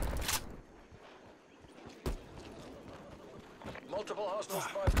 Multiple hostile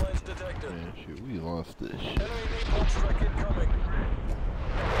spy planes detected. Man, shoot, we lost this shit. Enemy napalm strike incoming.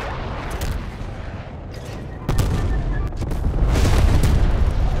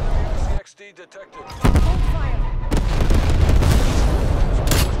 Enemy ICXD detected. Overhead.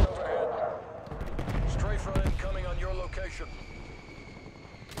 Strafe run incoming on your location.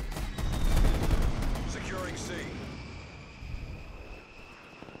 Securing C.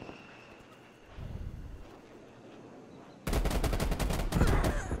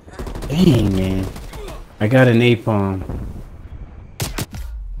 Dang, man. I got a napalm.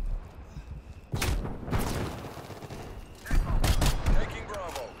 Taking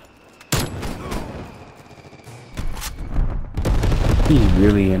Bravo. He's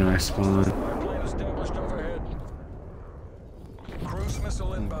really in our spawn. Spy plane established overhead. Cruise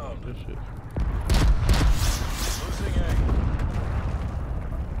missile inbound. This shit. Losing A.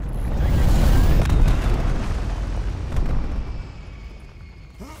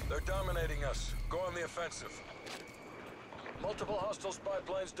 They're dominating us. Go on the offensive. Multiple hostile spy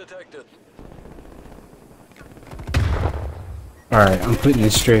planes detected. Alright, I'm putting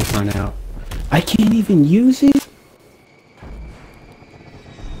this strafe run out. I can't even use it?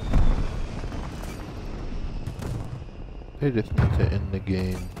 They just need to end the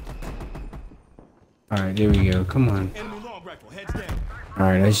game. Alright, there we go. Come on. Enemy long rifle, heads down.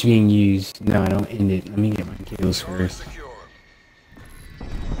 Alright, that's being used. No, don't end it. Let me get my kills Charlie first. secure.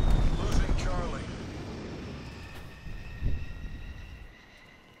 Losing Charlie.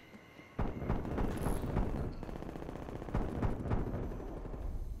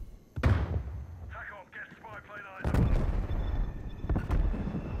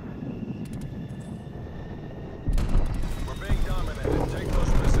 We're being dominated. Take those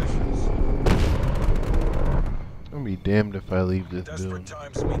positions. I'm gonna be damned if I leave this Desperate building.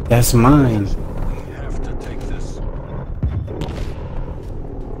 times mean That's mine. we have to take this.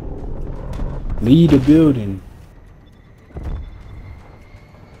 Leave the building.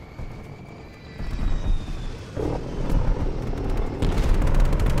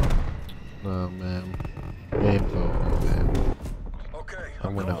 Nah, man. Game's over, man. Okay,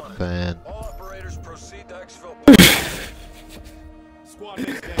 I'm go gonna on. fan. All operators proceed to exfil. Squad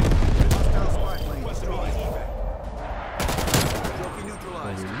mates down. Hostile spy plane. Western eyes evac. Trophy Like,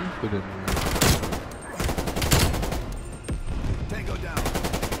 neutralized. you put in Tango down.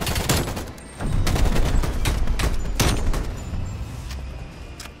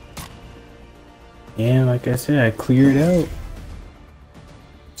 Yeah, like I said, I cleared out.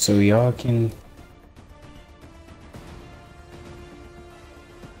 So y'all can...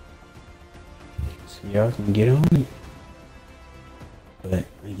 So y'all can get on it. But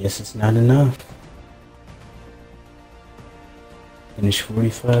I guess it's not enough. Finish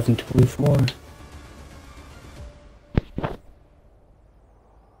 45 and 24.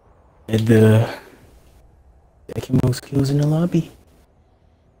 Had the second most kills in the lobby.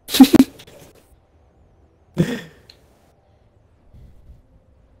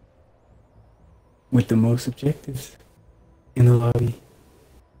 With the most objectives in the lobby.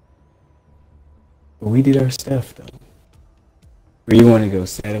 But we did our stuff though. Where you want to go,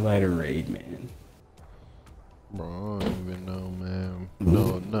 satellite or raid, man? Bro, I don't even know, man.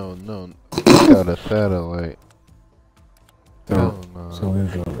 No. I got a satellite. Hell no. So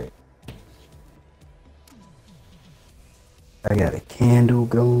we'll go right. I got a candle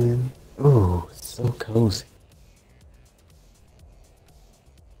going. Ooh, so cozy.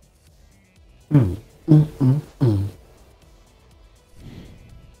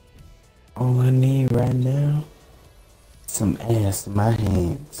 All I need right now, some ass in my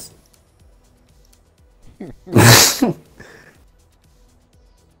hands. But,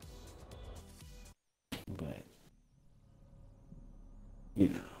 you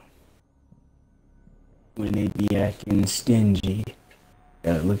know, when they be acting stingy,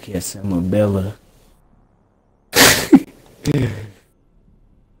 gotta look at some of Bella.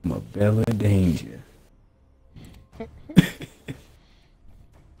 Bella Danger.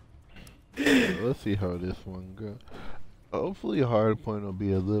 Let's see how this one goes. Hopefully hardpoint will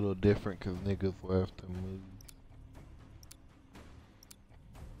be a little different because niggas will have to move.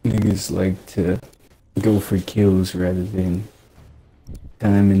 Niggas like to go for kills rather than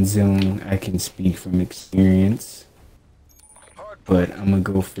time and zone. I can speak from experience, but I'm gonna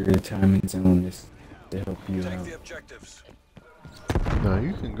go for the time and zone just to help you Take out. the objectives. No,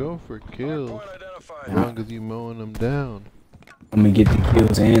 you can go for kills Hardpoint identified. as long as you mowing them down. I'm gonna get the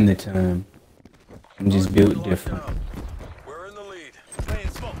kills and the time. I'm just built Locked different. down. We're in the lead. Laying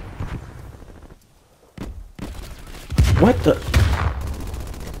smoke. What the?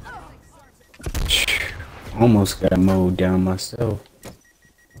 Almost got mowed down myself.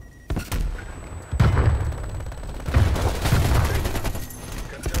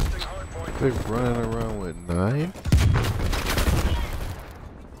 Contesting hardpoint. They're running around with 9?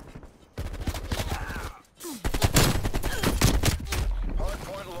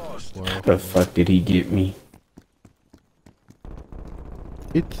 Hardpoint lost. Wow. How the fuck did he get me?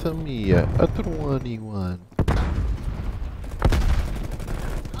 It's a me, a 21.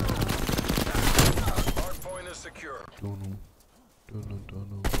 Hardpoint is secure. Don't know.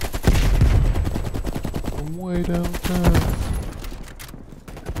 I'm way downtown.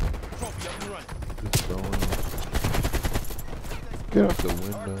 Trophy up and running. Just going. Get out the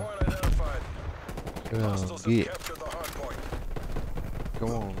window. Hardpoint identified. Get on, Hostiles have get. captured the hardpoint.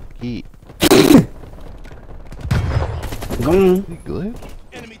 Come on, get. Go on. He glitch?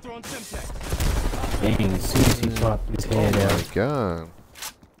 Enemy throwing Semtex. Dang, as soon as he popped his head Oh my out. god.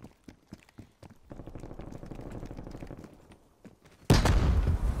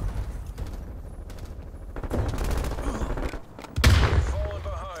 Falling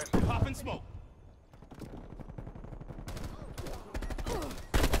behind. Popping smoke.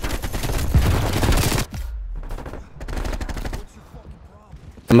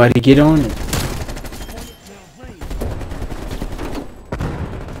 Somebody get on it.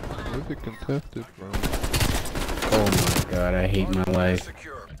 Where's it contested from? Oh my god, I hate my Hardpoint is life.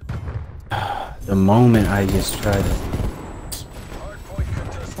 secure. The moment I just tried to... Hardpoint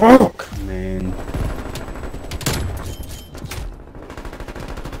contested. Fuck, man.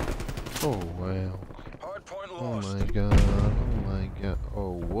 Oh wow. Hardpoint Oh lost. my god. Oh my god.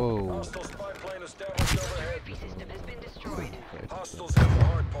 Oh whoa. Hostile spy plane established overhead. System has been destroyed. Hostiles have the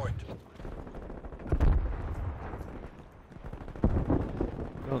hardpoint.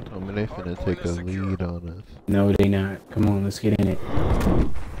 Don't tell me they finna take a lead on us. No, they not. Come on, let's get in it.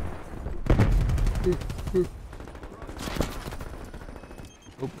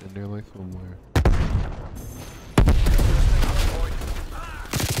 Oh, in there like somewhere.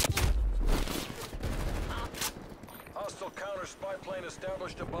 Hostile counter spy plane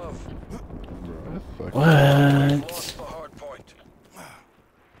established above. Bro, that's fucking What? Lost the hardpoint.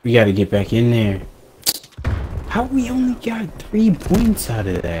 We gotta get back in there. How we only got 3 points out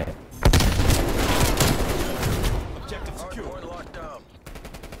of that? Objective secure. Hardpoint locked down.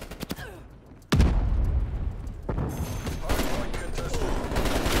 Hardpoint contested.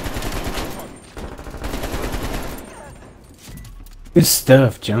 Good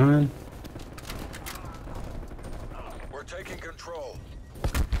stuff, John. We're taking control.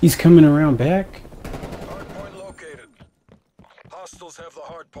 He's coming around back. Hardpoint located. Hostiles have the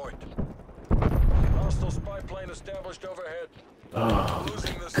hardpoint. Hostile spy plane established overhead. Oh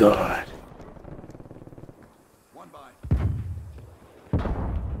Losing this. god. One by.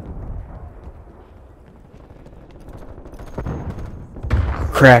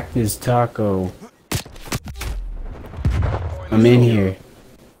 Cracked his taco. Hardpoint I'm is in secure. here.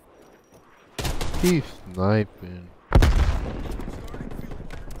 He's sniping.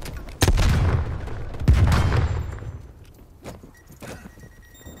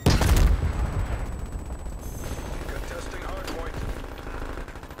 Contesting hardpoint.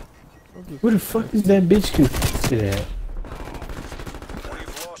 Where the fuck is that bitch? to that.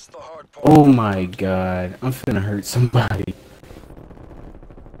 We've lost the hard point. Oh my god. I'm finna hurt somebody.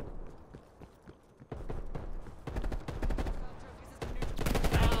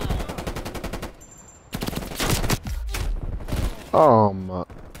 Oh my.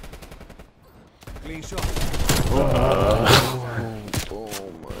 Clean shot. Oh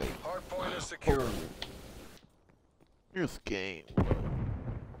my. Hard point is secure. This game.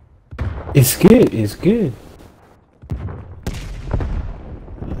 It's good. It's good.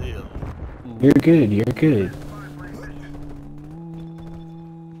 You're good. You're good.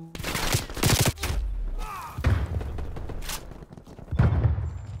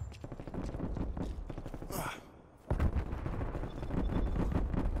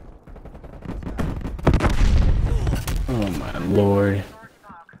 Oh my lord.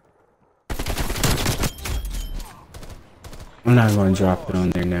 I'm not gonna drop it on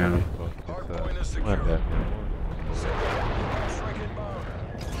there now. Hard point is My secure. bad. Strike inbound.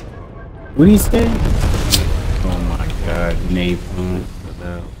 What do you say? Oh my god, napalm.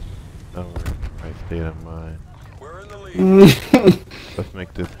 Now we're in the right state of mind. We're in the lead. Let's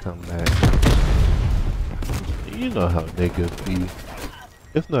make this comeback. You know how niggas be.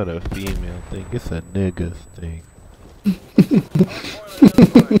 It's not a female thing, it's a niggas thing.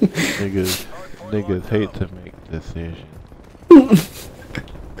 Niggas hate to make decisions.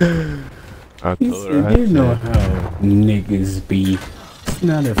 I told her, I You know said, how niggas be. It's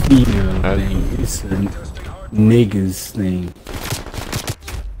not a female thing, it's a niggas thing.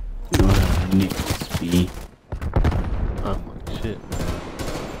 You know how niggas be. I'm like, shit, man.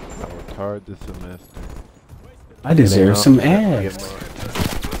 I worked hard this semester. I deserve some ass.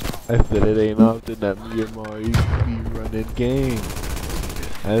 I said it ain't often that me and Mari be running games.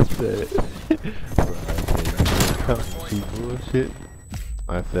 I said, bro, I said, you come be bullshit.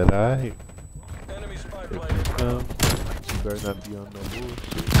 I said, alright. Enemy spy If plane you come, inbound. you better not be on no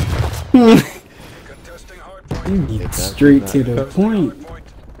bullshit. Contesting hard You point. get straight to the point. Hard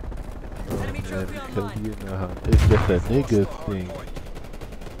point. Oh, man, because you know how it's just a niggas thing.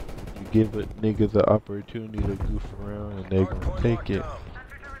 You give a niggas an opportunity to goof around and they Hard gonna point take locked it. down.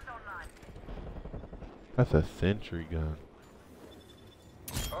 That's a sentry gun.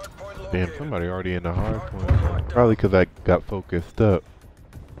 Hard point Damn, located. somebody already in the hard point. Probably because I got focused up.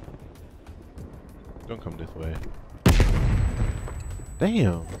 Don't come this way.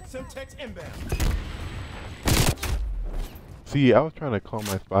 Damn. Semtex inbound. See, I was trying to call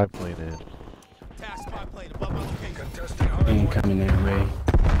my spy plane in. Task spy plane above my location. Contesting hard Ain't point. coming that way.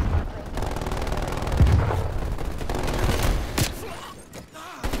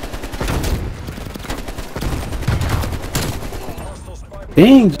 Hostile spy plane.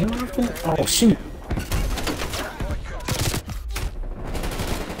 Dang, Jonathan. Oh shoot.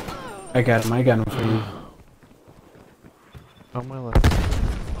 I got him for you. On my left.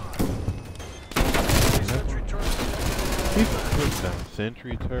 Sentry turret. He's putting down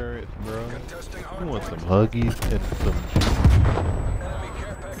sentry turrets, bro. Contesting You hard want point. some huggies and some Enemy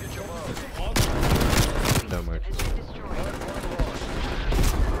care package above. no much. Hard point lost.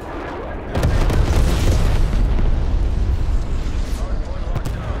 Hard point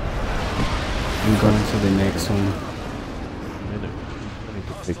locked down. I'm going to the next one. Minute. I need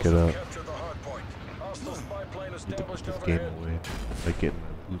to pick it Hostiles up. have captured the hard point. Hostile spy plane Need to put established this game overhead. away. Like getting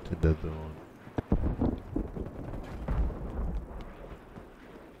my boot to the zone.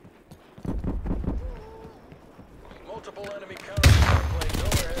 Multiple enemy counter spy planes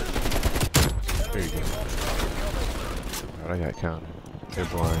overhead. There you go. Alright, I got counted. They're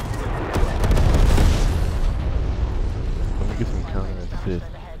blind. Let me get some counter assist.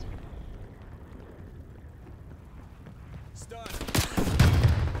 Stun.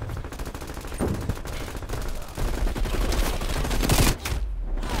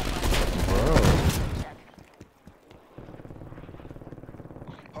 Bro.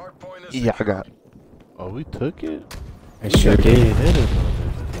 Hard point is Yeah, I secure. got. Oh, we took it? I sure did. That is on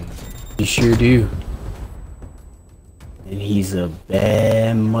this thing. You sure do. And he's a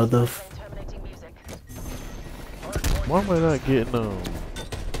bad motherfucker. Terminating music. Why am I not getting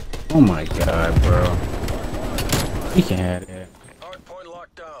Oh my god, bro. He can have that. Hard point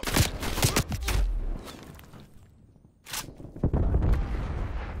locked down.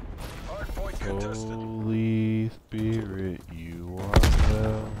 Hard point contested. Holy Spirit, you are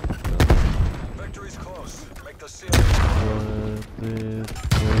welcome. Victory's close. Make the seal. On this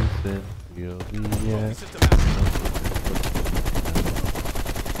place and feel the System active.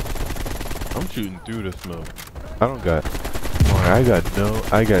 I'm shooting through the smoke. I don't got. I got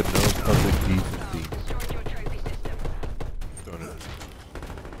no public decency. Destroying your trophy system.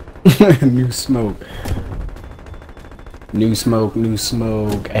 Throwing it. New smoke. New smoke, new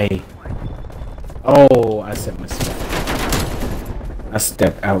smoke. Hey. Oh, I set myself. I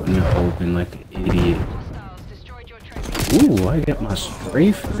stepped out in the open like an idiot. Hostiles destroyed your trophy. Ooh, I got my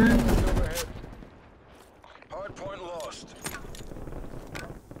strafe, man. Overhead. Hard point lost.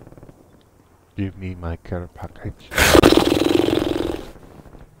 Give me my care package.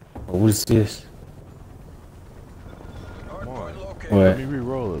 What is this? Hard point located. What? Let me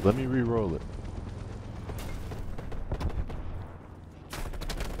re-roll it. Let me re-roll it.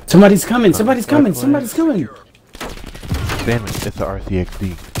 Somebody's coming, somebody's coming, somebody's coming. Damn it, it's a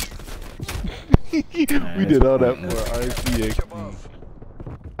RCXD. We did all that for RCXD.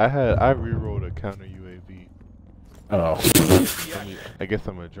 I re-rolled a counter UAV. Oh. I guess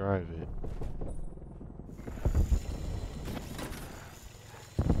I'm gonna drive it.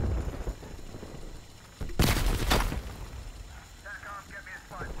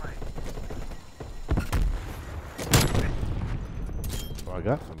 Oh, I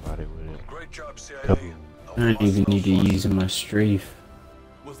got somebody with it. Great job, CIA. Couple. I don't even need to use my strafe.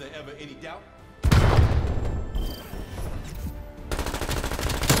 Was there ever any doubt?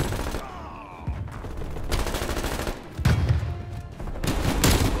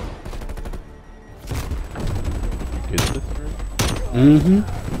 Get this through? Mm-hmm.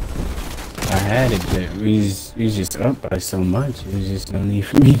 I had it, but we was just up by so much. There was just no need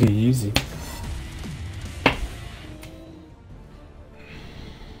for me to use it.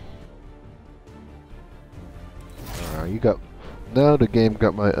 You got. Now the game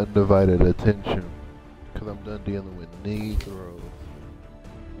got my undivided attention. Because I'm done dealing with knee throws.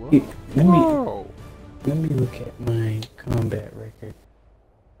 Hey, Whoa. Let me look at my combat record.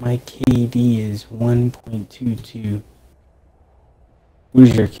 My KD is 1.22.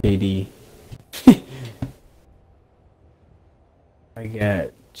 Who's your KD? I got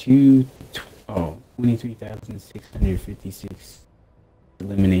 23,656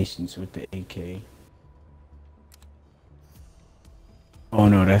 eliminations with the AK. Oh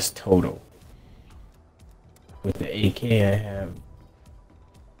no, that's total. With the AK I have.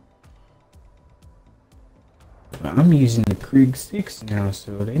 But I'm using the Krieg 6 now,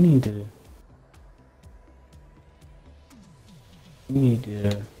 so they need to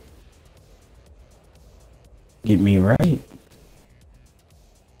get me right.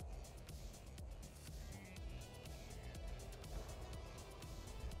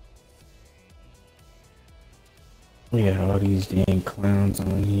 We got all these dang clowns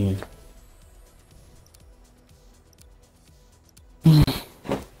on here.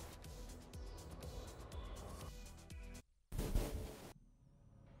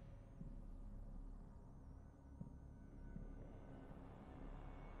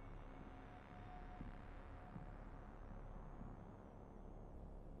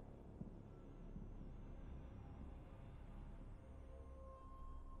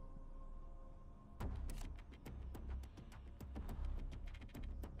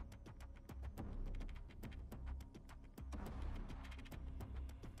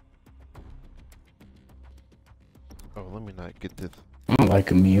 Oh, let me not get this. I don't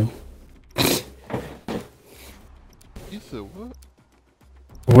like a meal. You said what?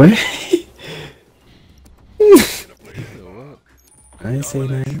 What? You said what? I ain't say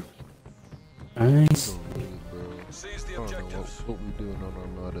nothing. I ain't. Don't lose, bro. Seize the I don't know objectives. what we doing on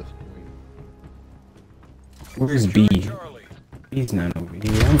Armada screen. Where's B? Charlie. He's not over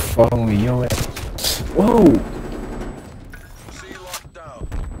here. I'm following your ass. Whoa! C locked down.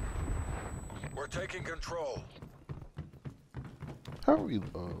 We're taking control. How are we?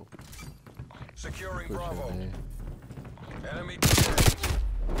 Oh, Securing push Bravo. your name. Enemy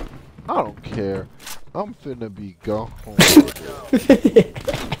I don't care. I'm finna be gone.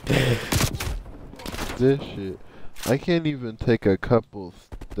 This shit. I can't even take a couple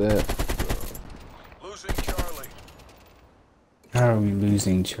steps. losing Charlie. How are we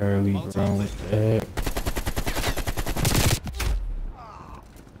losing Charlie, bro? What the heck?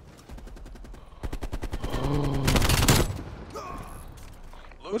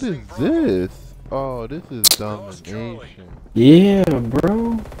 What is this? Oh, this is domination. Yeah,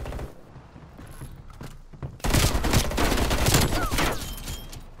 bro.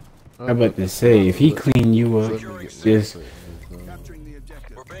 I'm about to say, if he clean you up, just Capturing the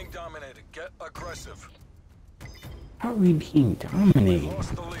objective. We're being dominated. Get aggressive. how are we being dominated?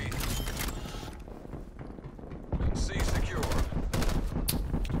 Lost the lead. C secure.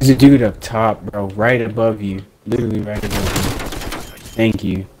 There's a dude up top, bro, right above you, literally right above you. Thank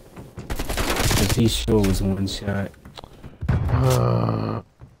you. Cause he sure was one shot.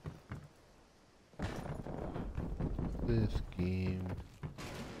 This game.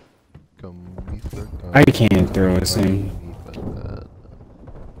 I can't throw a thing.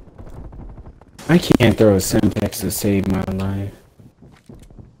 I can't throw a Semtex to save my life.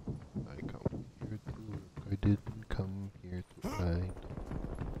 I come here to work. I didn't come here to fight.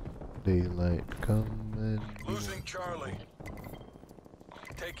 Daylight come and Losing Charlie.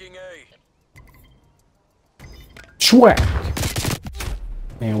 Taking A. Schwack!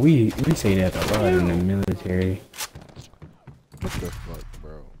 Man, we say that a lot in the military. what the fuck,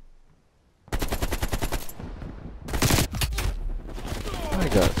 bro?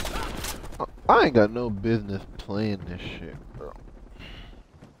 I ain't got no business playing this shit, bro.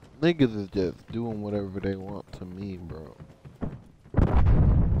 Niggas is just doing whatever they want to me, bro.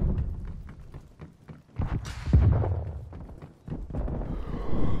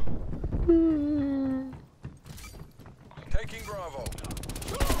 Taking Bravo.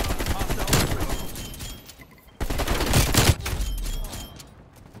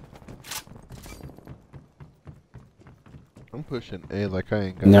 I'm pushing A like I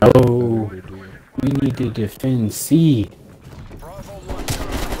ain't got No, nothing better to do. we need to defend C. Bravo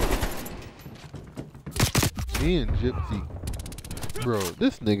 1. Me and Gypsy. Bro,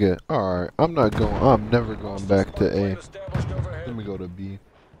 this nigga, alright, I'm never going back to A. Established overhead. Let me go to B.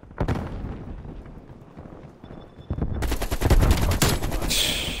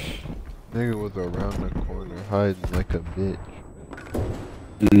 Nigga was around the corner hiding like a bitch.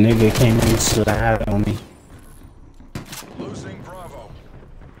 Nigga came and slide on me. Losing Bravo.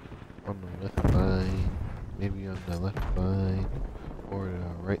 On the left side, maybe on the left side, or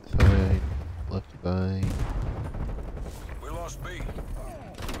the right side, left side. We lost B.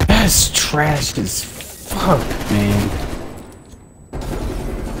 That's trash as fuck, man.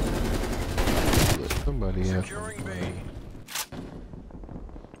 Look, somebody has Securing B.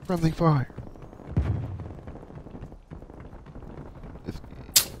 friendly fire. This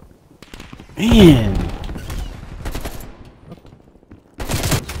Man.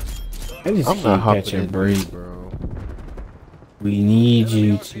 I just I'm not can't hopping catch a in, break. bro. We need Enemy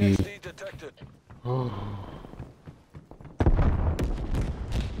you to. RCXD detected.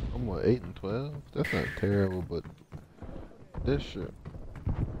 I'm what, 8 and 12? That's not terrible, but this shit,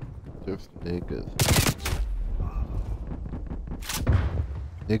 just niggas.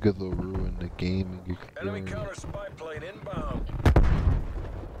 Niggas will ruin the gaming Enemy experience. counter spy plane inbound.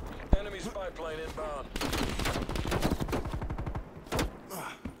 Enemy spy plane inbound.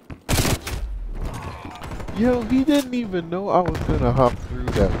 Yo, he didn't even know I was gonna hop through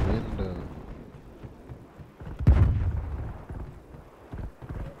that window.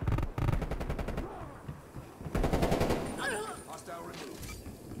 Hostile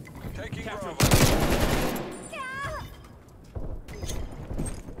removed. Taking Bravo.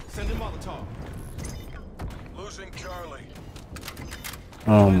 Send a Molotov. Losing Charlie.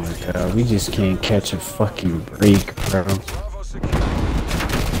 Oh my god, we just can't catch a fucking break, bro. Bravo secure.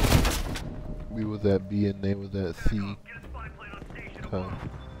 We was at B and they was at C. So,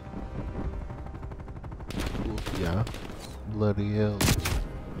 yeah. Bloody hell.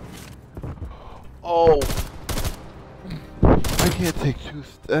 Oh! I can't take 2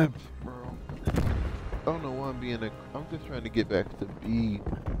 steps, bro. I don't know why I'm being I'm just trying to get back to B.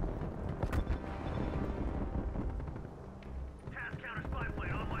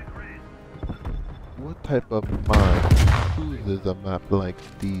 What type of mind chooses a map like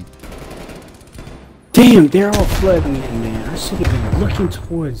these? Damn, they're all flooding in, man. I should have been looking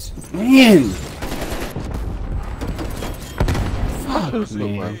towards. Man! I Fuck, should put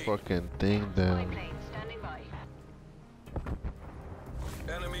my man. fucking thing down. Plane standing by.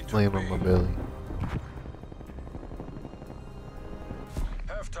 Enemy took Laying B. on my belly.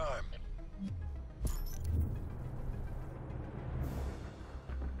 Halftime.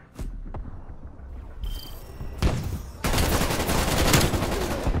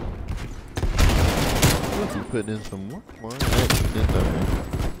 Must be putting in some work, man. That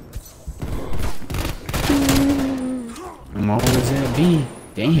I'm always at B.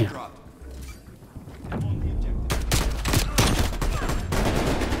 Damn. Drop.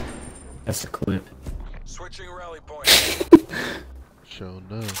 That's a clip. Switching rally point. Sure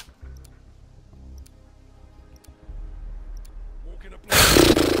enough. Walking a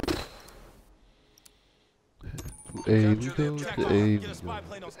plane. To A we go, to A we Get a go, spy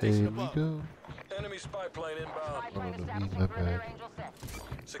plane on A station we above. go. Enemy spy plane inbound. Oh, no, Plane me, my establishing perimeter bad. angel set.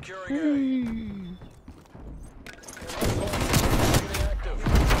 Securing A. Hey. Active.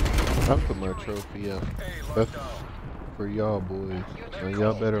 I put my trophy up. A That's lockdown. for y'all boys. Now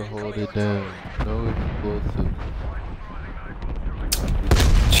y'all better hold it down. No explosive.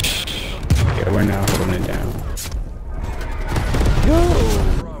 Yeah, we're now holding it down.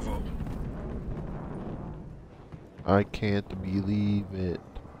 Yo! Bravo. I can't believe it.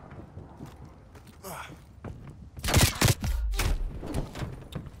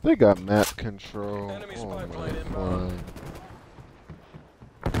 They got map control. Enemy Oh spy my plane inbound.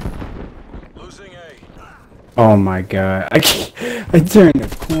 god. Losing A. Oh my god. I turned the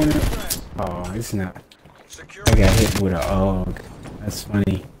corner. Oh, it's not. Secure. I got hit with a AUG. That's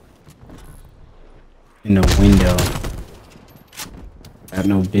funny. In the window. Got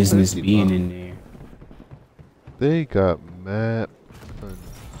no business being in there. They got map Be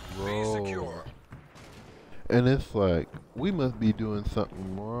control. secure. And it's like, we must be doing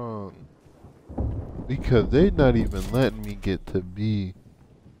something wrong. Because they not even letting me get to B.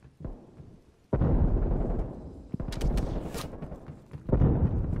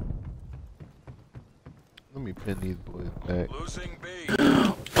 Let me pin these boys back. Losing B.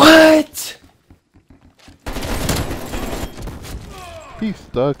 What? He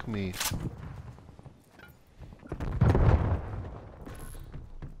stuck me.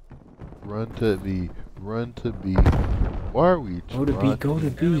 Run to B. Run to B. Why are we Go to B, go to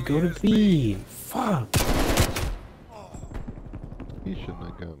B, go to B. Fuck. He shouldn't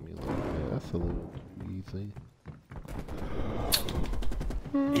have got me like that. That's a little too easy.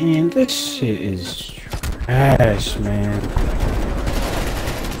 Man, this shit is trash, man.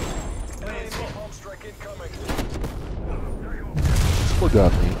 Enemy bomb strike incoming. What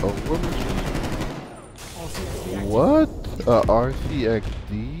got me? Oh, what?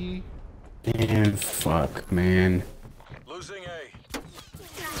 RCXD? Man, fuck, man. Losing A.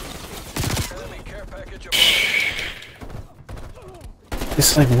 Enemy care package above.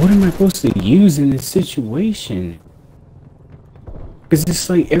 It's like, what am I supposed to use in this situation? Because it's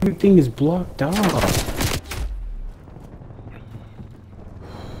like everything is blocked off.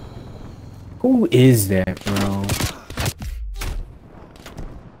 Who is that, bro?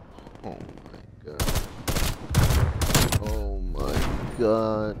 Oh my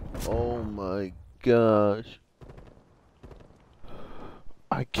god. Oh my gosh.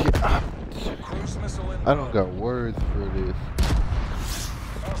 I can't. Cruise missile inbound. I don't got words for this.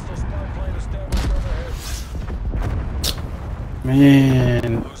 Hostile spy plane established overhead.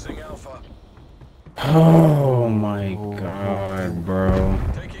 Man. Losing Alpha. Oh my god, bro.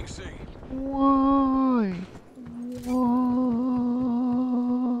 Taking C. Why?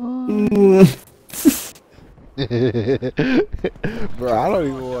 Bro, I don't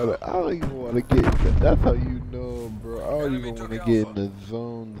even want to get. That's how you know, bro. I don't even want to get in the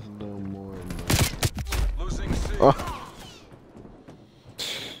zones no more, man. Losing C.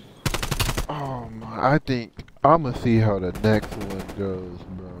 Oh my! I think I'ma see how the next one goes,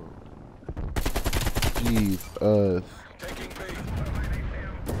 bro. Jeez, Taking B.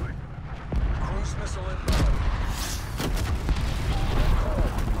 Cruise missile inbound.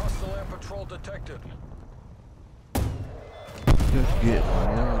 Hostile air patrol detected. just getting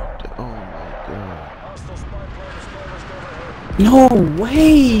mugged. Oh my god. Hostile spy plane established overhead. No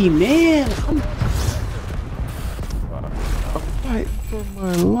way, man. I'm fighting for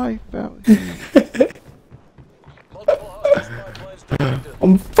my life out here. Multiple hostile spy planes detected.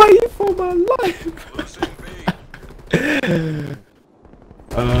 I'm fighting for my life. Losing B.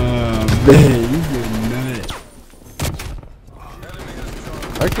 Man, you get nuts. Enemy has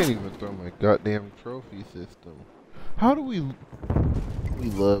charged. I can't even throw my goddamn trophy system. How do we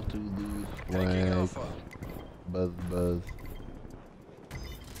love to lose Taking flags. Alpha. Buzz buzz.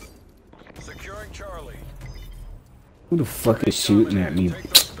 Securing Charlie. Who the fuck is shooting at me? Take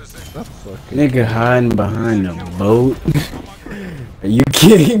those positions. That's fucking Nigga hiding behind a boat? Are you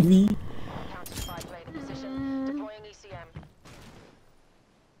kidding me? Counter spy plane in position. Deploying ECM.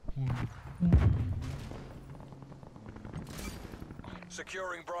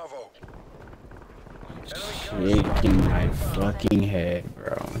 Securing Bravo. Enemy Shaking my fucking head,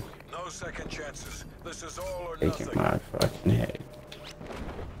 bro. No second chances. This is all or Shaking nothing. my fucking head.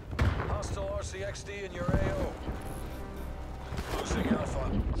 Hostile RCXD in your AO. Losing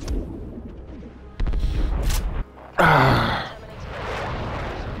Alpha.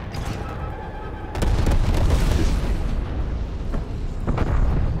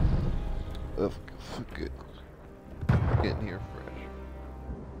 That's so good. Getting here fresh.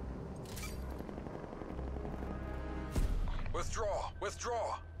 Withdraw.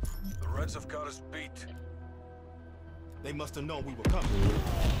 Withdraw. The Reds have got us beat. They must have known we were coming.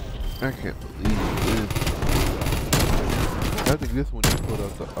 I can't believe this. I think this one just put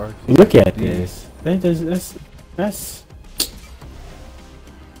out the RC. Look at this. That's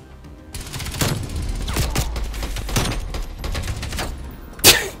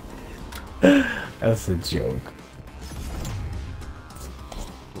that's a joke.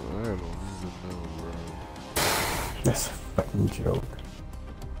 I don't even know, bro. That's a fucking joke.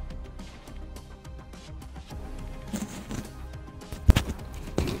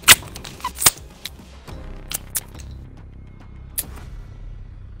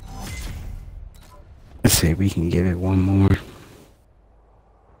 say we can give it one more.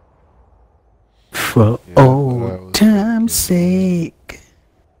 For Yeah, that's what I old was time's thinking. sake.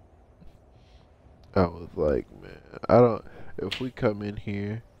 I was like, man, I don't. If we come in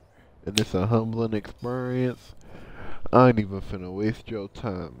here and it's a humbling experience, I ain't even finna waste your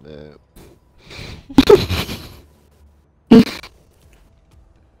time, man.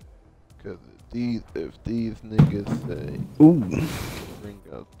 Cause if these niggas say, Ooh. bring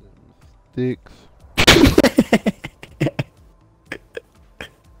out them sticks.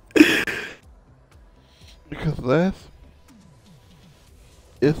 Because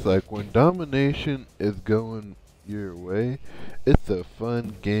it's like when domination is going your way, it's a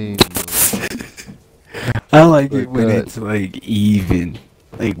fun game. I like it Like when that. it's like even.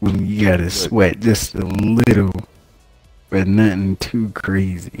 Like when you gotta sweat just a little, but nothing too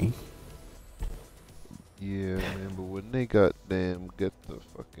crazy. Yeah, man, but when they goddamn get the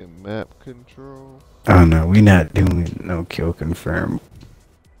fucking map control. Oh no, we not doing no kill confirm.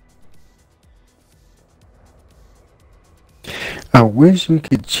 I wish we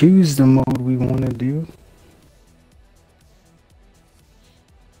could choose the mode we want to do.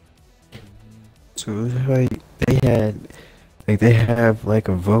 So it's like they have like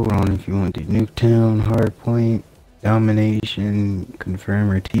a vote on if you want to do Nuketown, Hardpoint, Domination,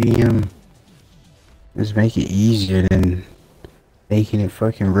 Confirm, or TDM. Just make it easier than making it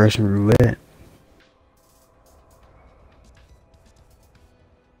fucking Russian roulette.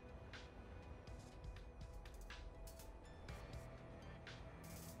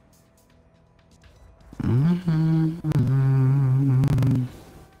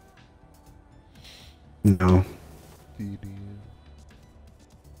 No. TDM.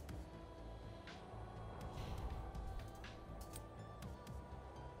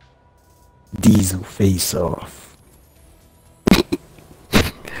 Diesel face off.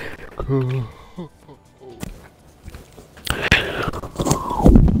 Cool.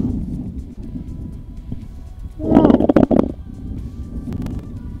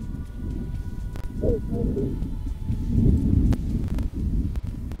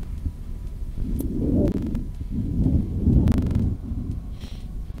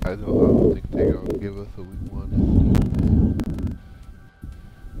 I don't think they gonna give us what we want to see.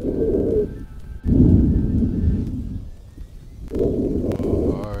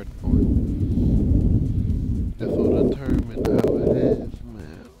 Oh, hard point. This will determine how it is,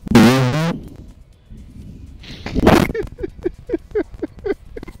 man.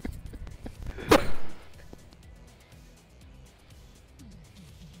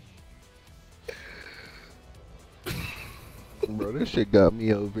 Bro, this shit got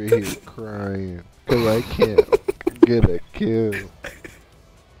me over here crying. Cause I can't get a kill.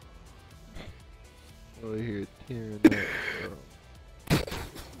 Over here tearing up, bro.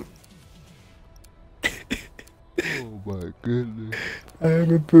 Oh my goodness. I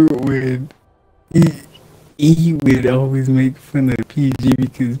remember when he would always make fun of PG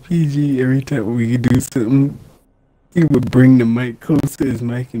because PG, every time we could do something, he would bring the mic close to his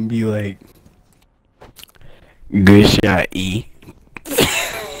mic and be like, "Good shot, E."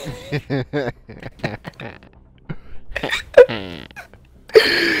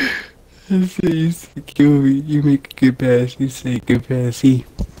 I say, you say, kill me. You make a good pass. You say, good pass, E.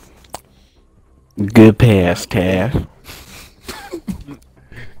 Good pass, Taff.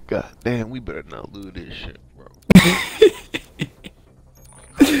 God damn, we better not lose this shit, bro.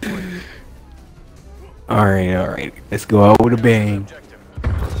 Alright. Let's go out with a bang.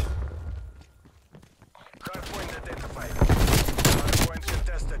 Hardpoint identified. Hardpoint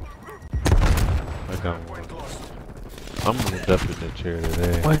contested. I got one. Hardpoint lost. I'm gonna up in the chair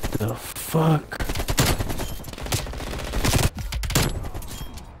today. What the fuck?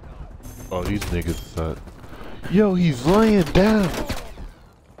 Oh, these niggas suck. Yo, he's laying down.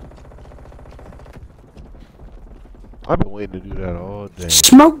 I've been waiting to do that all day.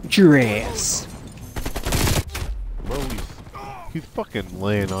 Smoked your ass. Bro, he's fucking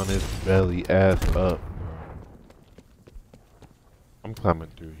laying on his belly, ass up, bro. I'm climbing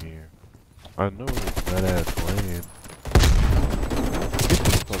through here. I know it's that ass laying. Get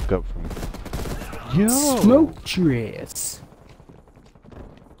the fuck up from me. Yo! Smoked your ass.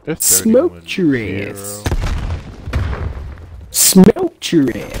 It's Smoked your 31-0. ass. Smoked your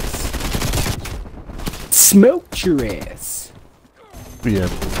ass. Smoked your ass. Yeah,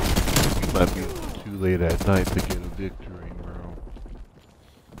 you might be too late at night to get a victory, bro.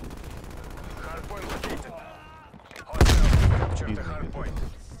 Hardpoint located. Hostiles captured the hardpoint.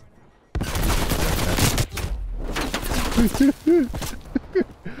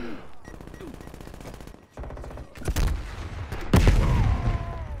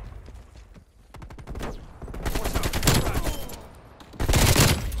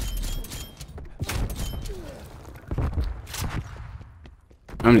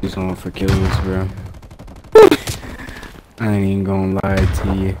 I'm just going for kills, bro. I ain't even gonna lie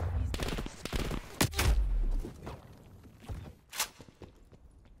to you.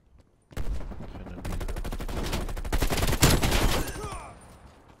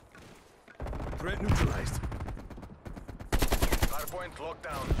 Threat neutralized. Hardpoint locked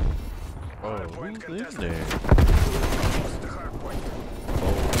down. Oh, Hardpoint who's in contested. there? Lost the hardpoint.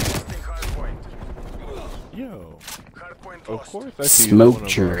 Oh, Testing hardpoint. yo. Hardpoint Of lost. course I see Smoked one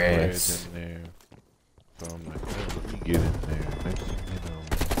of your our players ass. in there. So I'm like, oh, let me get in there. Next thing you know.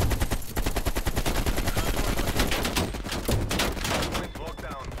 Hardpoint locked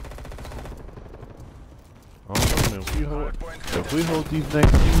down. I don't know, man. If we hold these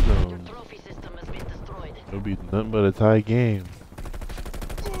next two Your zones, trophy system has been destroyed. it'll be nothing but a tie game.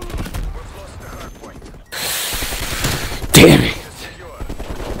 We've lost the hardpoint. Damn it! Secure.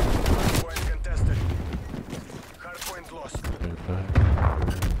 Hardpoint contested. Hardpoint lost.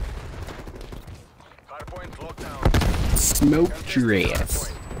 Hardpoint locked down. Smoked your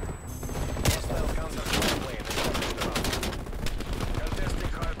ass. Hostile counter-plane. Contesting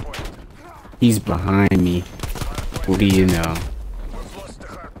hardpoint. He's behind me. What do you know? We've lost the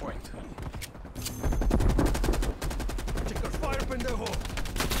hardpoint. Check our fire, pendejo.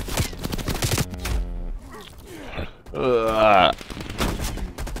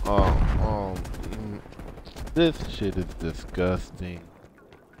 This shit is disgusting.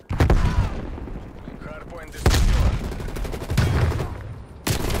 Hardpoint is secure.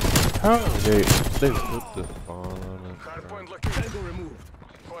 How they put the spawn on us? Hardpoint located. Tango removed.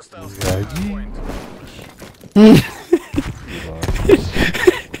 Hostiles Yeah, have hardpoint.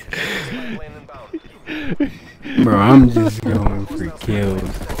 Plane inbound. Bro, I'm just going for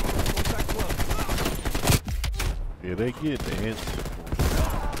kills. Yeah, they get the answer.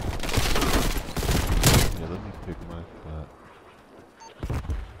 Yeah, let me pick my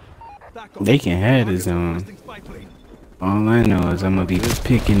spot. They can have his own. Testing spy plane. All I know is I'm gonna be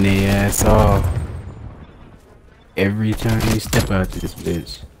picking their ass off every time they step out this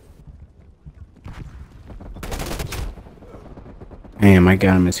bitch. Damn, I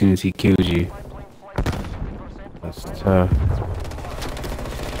got him as soon as he killed you. That's tough.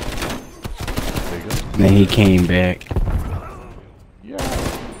 There you go. Then he came back. Yeah.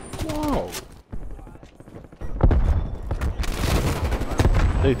 Wow.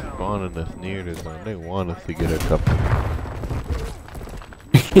 They spawning us near the zone. They want us to get a couple.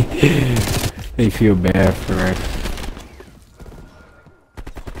 They feel bad for us.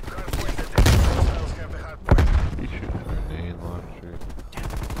 Hostiles have the hardpoint. He shooting a grenade launcher.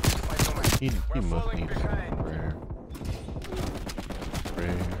 He must need some prayer.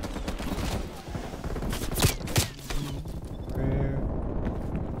 Prayer. Prayer.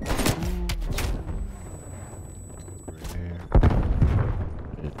 Prayer.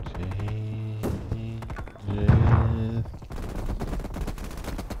 It changes.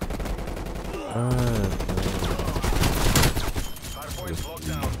 Hardpoint locked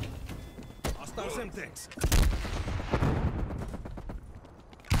down. Hostile Semtex.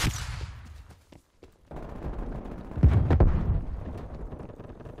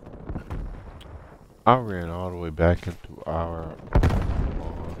 I ran all the way back into our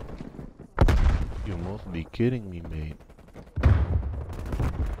lawn. You must be kidding me, mate.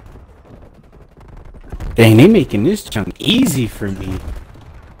 Dang, they making this chunk easy for me.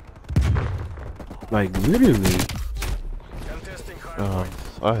 Like, literally. Contesting hardpoint.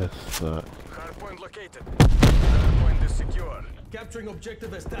 I suck. Hardpoint located. Hardpoint is secure. Capturing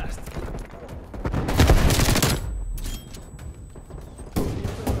objective as tasked.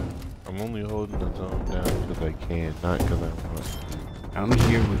 I'm only holding the zone down because I can, not because I want to. I'm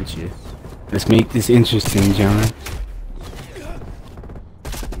here with you. Let's make this interesting, John. Who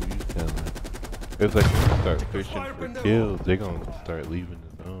you telling? It's like when you start fishing for kills, they gonna start leaving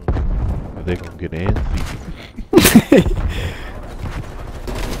the zone. Or they gonna get antsy.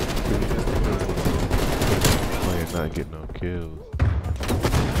 Playing not get no kills.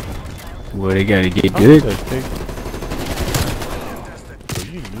 Well, they gotta get good. Well,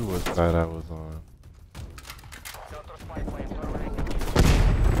 you knew what side I was on. Counter spy plane terminating.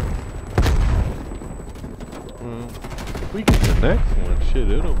 If we get the next one,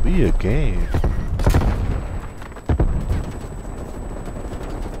 shit, it'll be a game.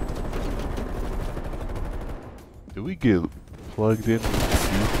 Do we get plugged in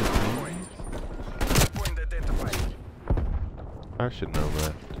with Point identified. I should know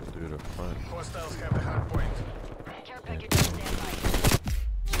that to do the fun. Hostiles have the hardpoint. Care package on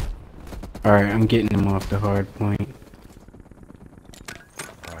standby. Alright, I'm getting them off the hard point.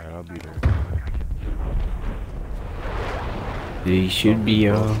 Alright, I'll be there. They should be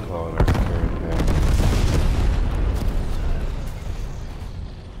Call our third back.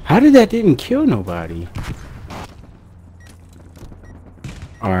 How did that didn't kill nobody?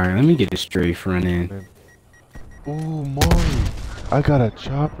 Alright, let me get a strafe run in. Ooh, Maury, I got a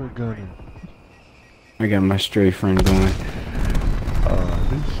chopper gunner. I got my strafe run going.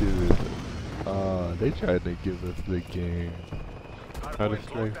 This shit is. They tried to give us the game. How the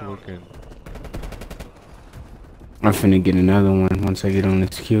strafe looking? I'm finna get another one once I get on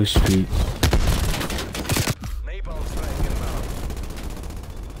this kill streak. Napalm strike inbound.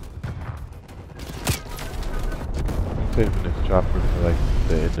 I'm saving this chopper for like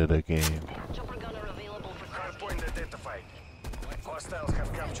the end of the game. Chopper gunner available for Hardpoint identified. Hostiles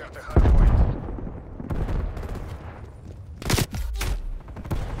have captured the hardpoint.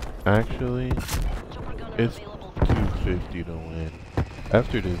 Actually, chopper gunner it's available for 250 to win.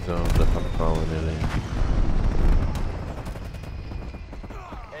 After the zone, I'm calling it in.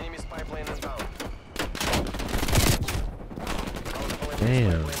 Enemy spy plane inbound.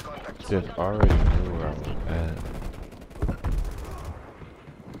 Damn, just already knew where I was at.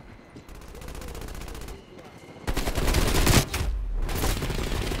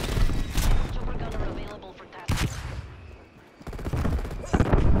 chopper gunner available for task.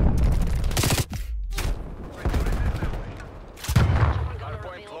 Chopper gunner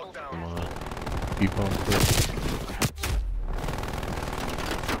Hardpoint available locked for Come down. on, keep on pushing.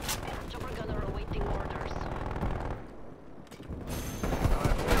 chopper gunner awaiting orders.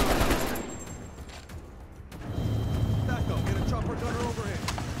 Back up. Get a chopper gunner overhead.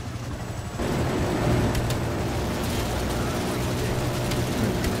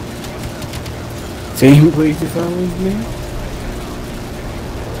 Same place as always, man.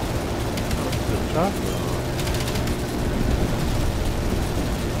 The chopper.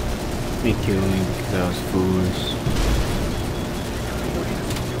 They killed me because I was foolish.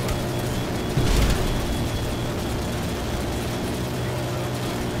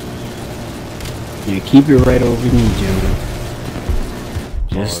 Yeah, keep it right over me, John.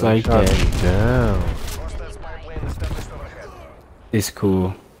 Just like shot that. me down. Hostile spy plane established overhead. It's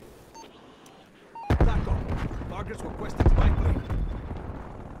cool. Back up. Targets requesting spy plane.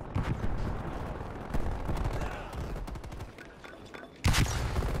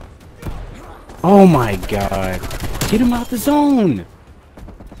 Oh my god. Get him out the zone.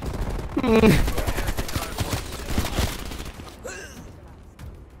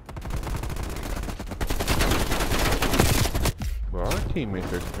 Bro, our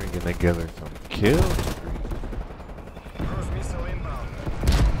teammates are stringing together some kills. Cruise missile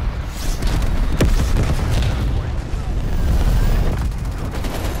inbound.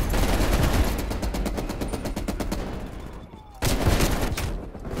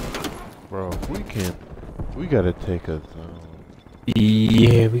 Bro, if we gotta take a zone.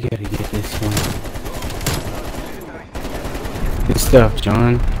 Yeah, we gotta get this one. Good stuff,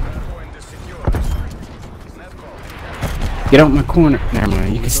 John. Hardpoint is secure. Net call. Get out my corner. Never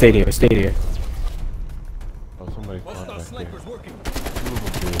mind. You can stay there. Stay there. Oh, somebody spawned Hostile back there. snipers working. Two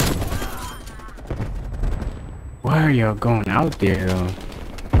of them did. Why are y'all going out there, though?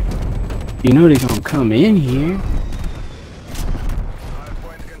 You know they're gonna come in here.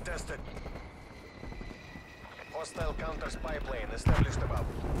 Hardpoint contested. Hostile counter spy plane established above.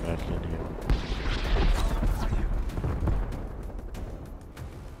 Back in here.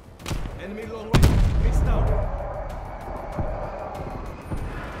 Enemy long range. It's down.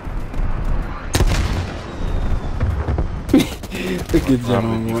 Look at John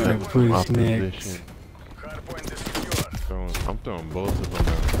Obviously, wanting to from my push next. position. Hardpoint is secure. I'm throwing both of them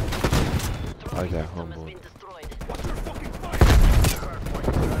out. I got Has humbled. been destroyed. Watch your fucking fire.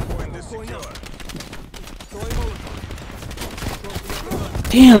 Hardpoint is Going secure. out. Throwing Molotov. Throw the other gun.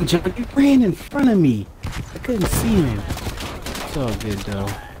 Damn, John, you ran in front of me. I couldn't see him. It's all good, though.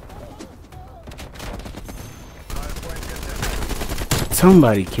 Hardpoint contested.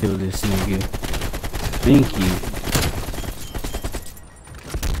 Somebody kill this nigga. Thank you.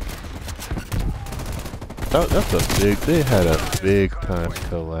 That's a big. They had a big time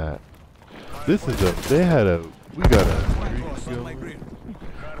collab. This is a. They had a. We got a. streak On my going. grid.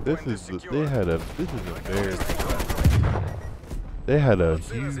 This is. They had a. This is a very. They had a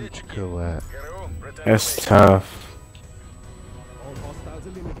huge collab. Hero, return That's to base. tough. All hostiles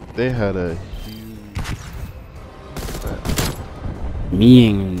eliminated. They had a huge. Me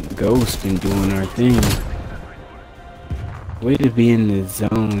and Ghost been doing our thing. Way to be in the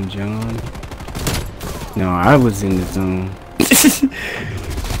zone, John. No, I was in the zone.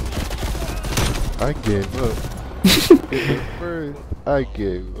 I gave up. In the first, I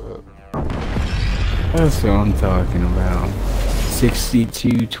gave up. That's what I'm talking about.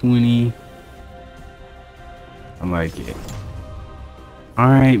 6220. I like it.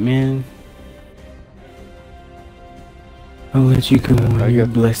 Alright, man. I'll let you go on your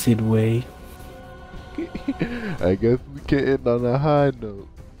blessed way. I guess we can end on a high note.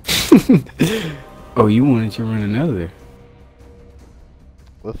 Oh, you wanted to run another?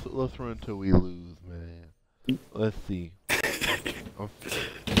 Let's run till we lose, man. Let's see. I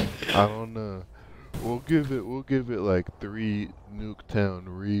don't know. We'll give it like 3 Nuketown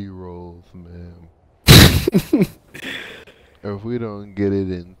re-rolls, man. If we don't get it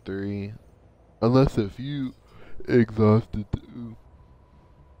in 3, unless if you exhausted 2.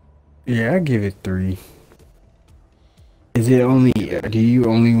 Yeah, I give it 3. Is it only? Do you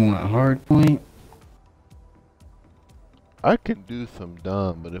only want hard point? I can do some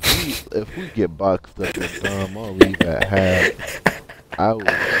Dom, but if we get boxed up in Dom, I'll leave at half.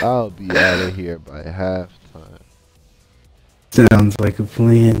 I'll be out of here by halftime. Sounds like a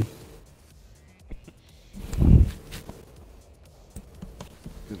plan.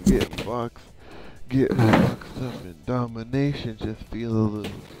 Getting boxed up in domination just feel a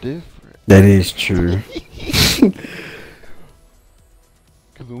little different. That is true.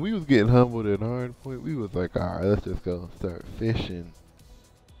 Cause when we was getting humbled at hardpoint, we was like, alright, let's just go start fishing.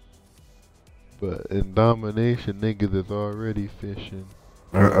 But in domination, niggas is already fishing.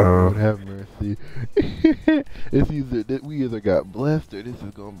 Lord have mercy. It's either that we either got blessed or this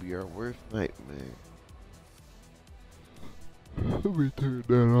is gonna be our worst nightmare. Let me turn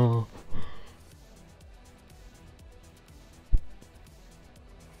that off.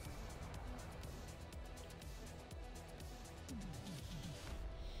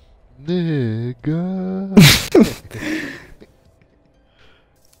 Nigga.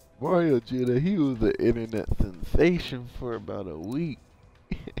 Mario Judah, he was an internet sensation for about a week.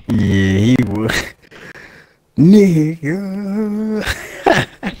 Yeah, he was. Nigga.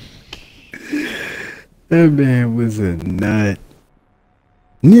 That man was a nut.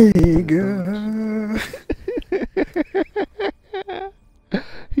 Nigga.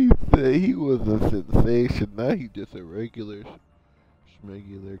 He said he was a sensation. Now he's just a regular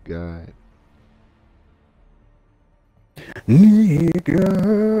guy.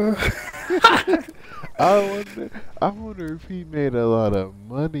 Nigga. I wonder if he made a lot of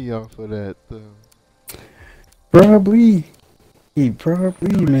money off of that though. Probably. He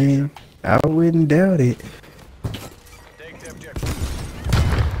probably, man. I wouldn't doubt it. Take the objective.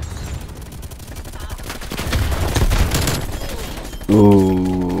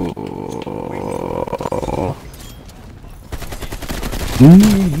 Oh.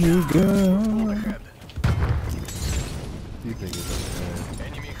 Nigga. These niggas are mad.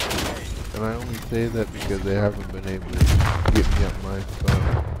 And I only say that because they haven't been able to get me up my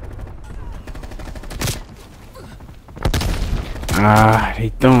spot. Ah, they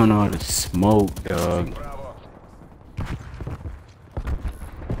throwing all the smoke, dog. Bravo.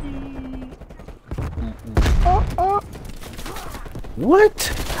 What?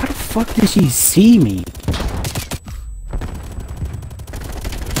 How the fuck did she see me?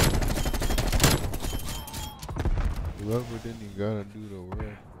 Whoever didn't even gotta do the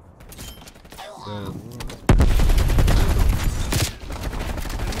work.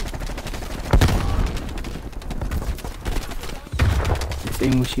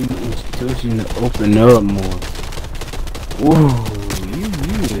 Same when she tells you to open up more. Whoa, you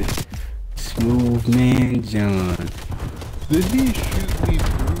smooth man, John. Did he shoot me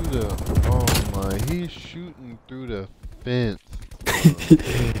through the? Oh my, he's shooting through the fence.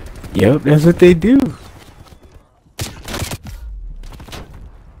 Yep, that's what they do.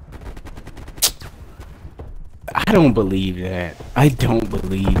 I don't believe that. I don't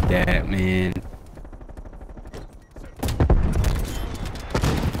believe that, man.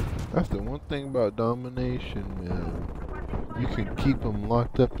 That's the one thing about domination, man. You can keep them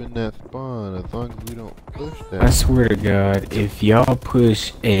locked up in that spawn as long as we don't push that. I swear to God, if y'all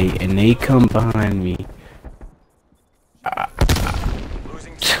push A and they come behind me,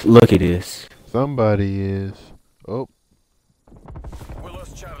 look at this. Somebody is. Oh, We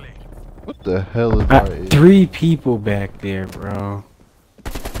lost Charlie. what the hell is our 3 people back there, bro.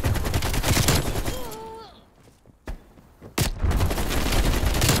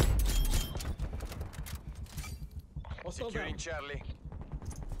 Securing Charlie.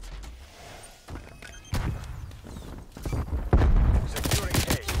 Securing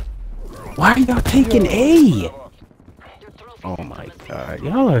A. Why are y'all taking A? Oh my God,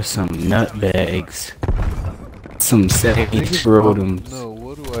 y'all are some nutbags. Some savage rotoms. No,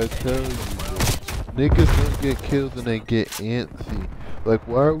 what do I tell you? Bro? Niggas don't get killed and they get antsy. Like,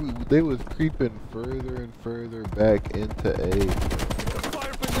 why are we? They was creeping further and further back into A,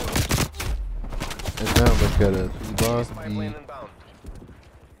 and now look at us. We lost Spy B. plane inbound.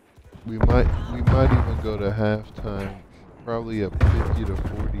 We might even go to halftime. Probably up 50 to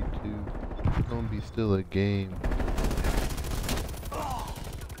 42. It's gonna be still a game.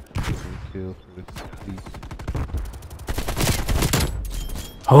 Kills for the Chiefs.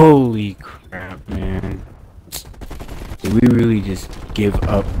 Holy crap, man. Did we really just give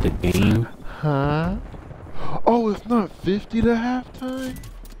up the game? Huh? Oh, it's not 50 to halftime?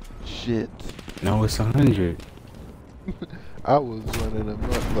 Shit. No, it's 100. I was running them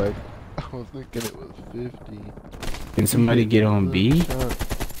up like I was thinking it was 50. Can somebody get on B?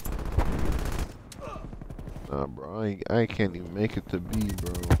 Nah, bro, I can't even make it to B,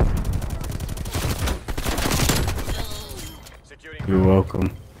 bro. Securing You're welcome.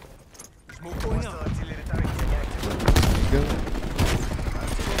 hostile artillery targeting active.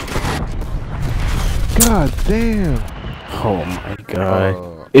 God damn! Oh my god. I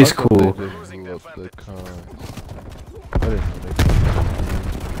It's thought cool. They just blew up the con. I didn't know they could.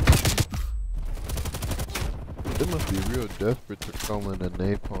 They must be real desperate to call in a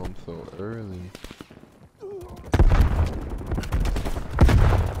napalm so early.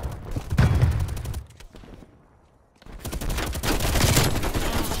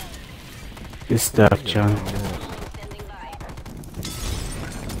 Good stuff, John.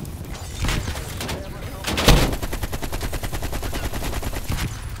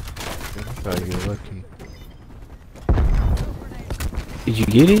 That's how you get lucky. Did you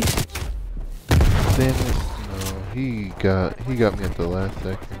get it? Damn it! No, he got me at the last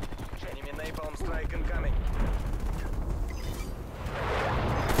second. Enemy napalm strike incoming.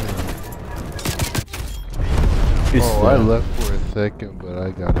 Good Oh, I stuff. left for a second, but I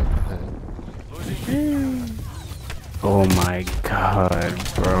got it. Oh my god,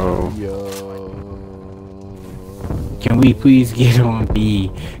 bro. Yo. Can we please get on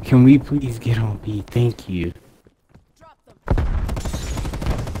B? Can we please get on B? Thank you.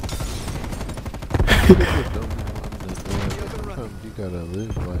 Sometimes you gotta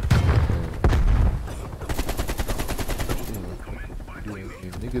live like that.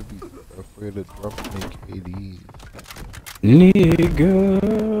 Niggas be afraid of dropping their KDs. Nigga.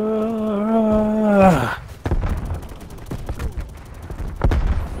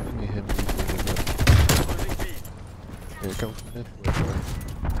 Me and him be thinking that. Here it comes from this way, bro.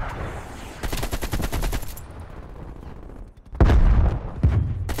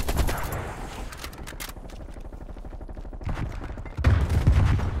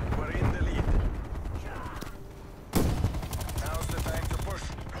 We're in the lead. Now's the time to push.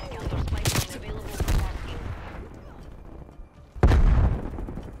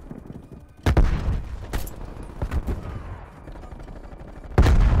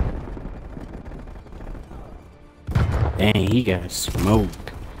 Dang, he got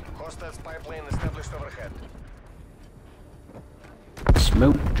smoked. Hostile spy plane established overhead.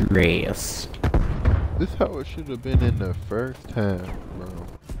 Smoked dress. This how it should have been in the first half, bro.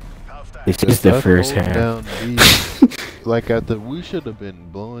 Half time. This is the Us first hold half. down B. Like we should have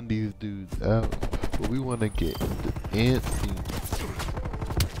been blowing these dudes out, but we want to get antsy.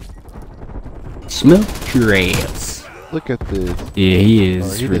 Smoked dress. Look at this. Yeah, he Oh,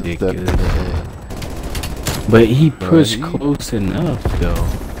 is he didn't step in ridiculous. the end. But he No, pushed he- close enough, though.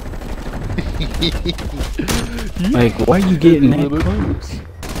 Like, why you getting that close?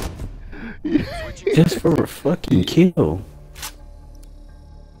 Just for a fucking kill.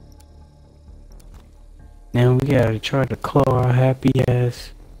 Now we gotta try to claw our happy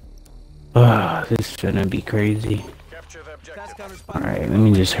ass. Ah, this is gonna be crazy. Capture the objective. Task counter spy. Alright, let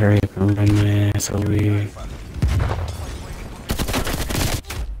me just hurry up and run my ass over here.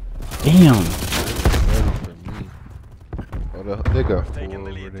 Damn! Ready for me. Oh, they got four Taking the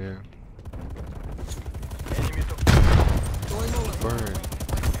over lead. there. Enemy to Burn.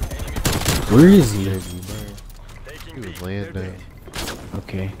 Where is he? Baby, burn. taking He B. was laying down.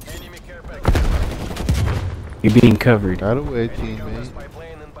 Okay. Enemy care package. You're being covered. Out of the way, Enemy counter teammate. spy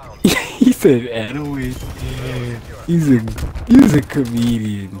plane inbound. He said Adaway. He's a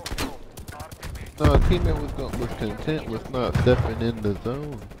comedian. No, teammate was content with not stepping in the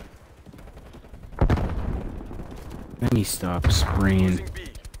zone. Let me stop spraying. Losing B.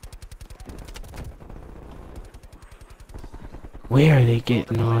 Where are they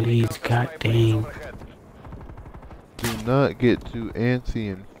getting all these goddamn? Overhead. Do not get too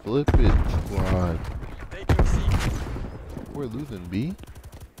antsy and flip it, squad. Taking C. We're losing B?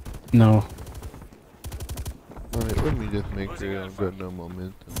 No, Alright, let me just make sure I don't got no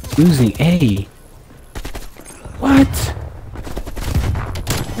momentum. losing A. What?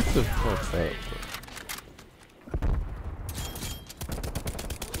 the fuck up, bro.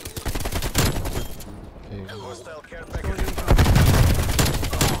 Hostile care package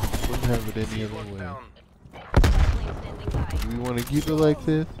Wouldn't have it any other way. down. Do we want to keep it like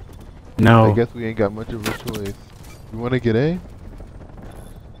this? No. I guess we ain't got much of a choice. You want to get A?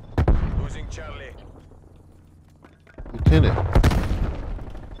 Losing Charlie. Lieutenant.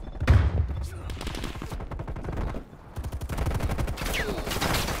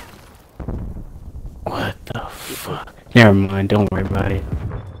 What the fuck? Never mind, don't worry about it.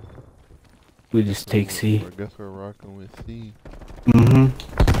 We just take C. I guess we're rocking with C. Mm-hmm.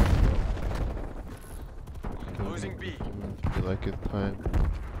 Losing B. Feel like it's time to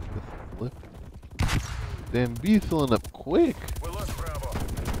flip. Damn, B filling up quick. We lost Bravo.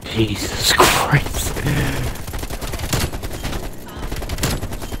 Jesus Christ.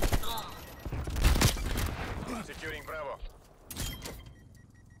 Securing Bravo.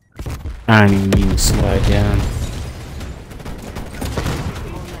 I don't even mean to slide down.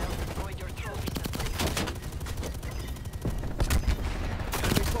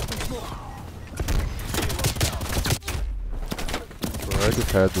 Bro, I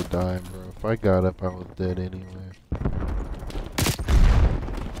just had to die, bro. If I got up, I was dead anyway.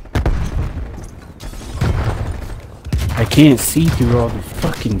 I can't see through all the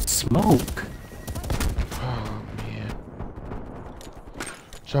fucking smoke. Oh, man.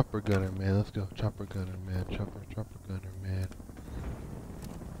 Chopper gunner, man. Let's go. Chopper gunner, man. Chopper gunner, man.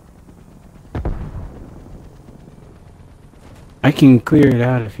 I can clear it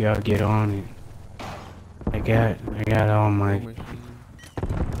out if y'all get on it. I got all my.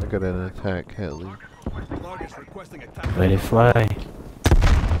 I got an attack, Hetley. Targets requesting attack. Let it fly.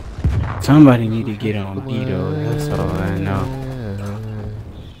 Somebody need to get on B though, that's all I know.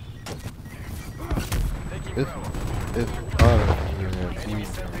 It's hard.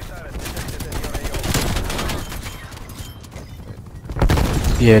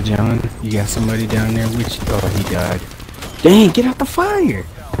 Yeah, John, you got somebody down there with you? Oh, he died. Dang, get out the fire!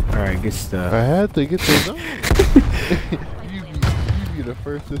 Alright, good stuff. I had to get the zone. you be the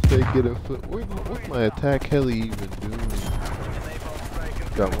first to say get a foot. What's my attack heli even doing?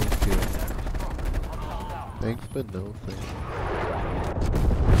 Got one kill. Thanks, but no thanks.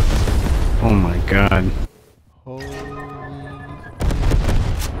 Oh my god. Holy.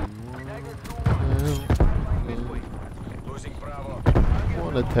 Losing Bravo.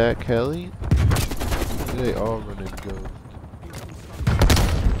 One attack heli. They all running ghost.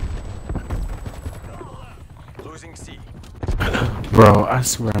 Losing C. Bro, I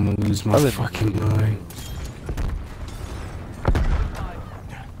swear I'm gonna lose my Other- fucking mind.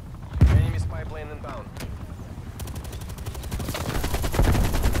 Enemy spy plane inbound.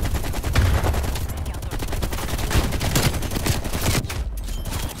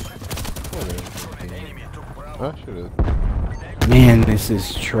 Enemy took Bravo. I should've. Man, this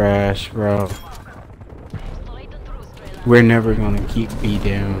is trash, bro. We're never gonna keep B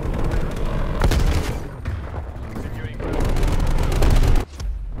down. Securing Bravo.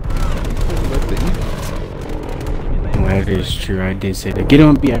 Let the east. Well, that is true, I did say that. Get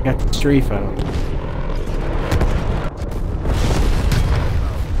on B, I got the strafe out.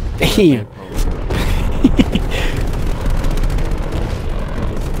 Damn.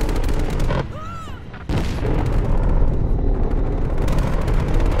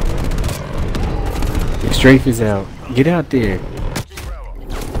 The strafe is out. Get out there. Taking Bravo.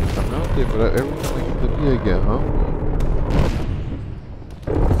 I'm out there, but every time I get to B, I get humble.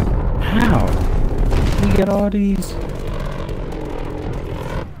 How? You got all these?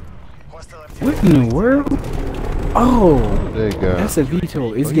 Hostile What in the world? Oh, They got. that's a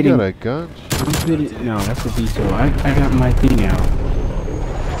veto. It's Oh, you getting. got a gun? I'm getting. No, that's a veto. I got my thing out.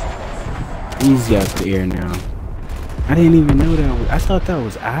 Easy out the air now. I didn't even know that. I thought that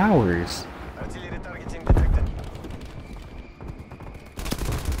was ours. Artillery targeting detected.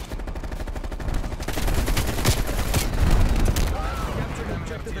 Capturing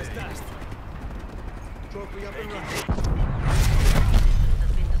objective as tasked. Trophy up and running.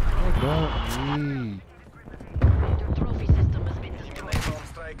 Not me. Napalm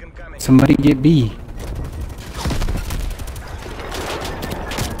strike incoming. Somebody get B.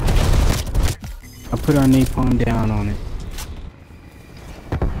 I put our napalm down on it.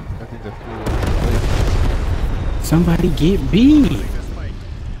 I think that's who. Somebody get B. Take a spike.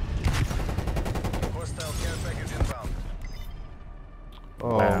 Hostile care package inbound.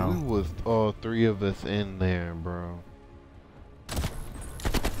 Oh, Wow. we was all three of us in there, bro.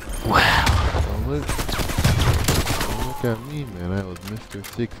 Wow. Oh, look at me, man. I was Mr.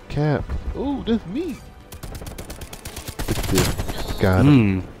 Six Cap. Ooh, that's me. Got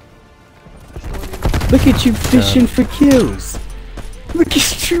him. Look at you fishing for kills. Look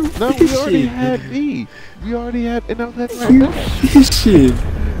at you No, we already fishing. had B. We already had, and I was like, right You now. fishing.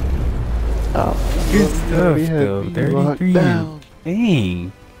 Oh, Good we already stuff had though. B locked 33. down.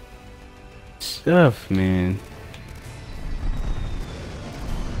 Dang. Stuff, man.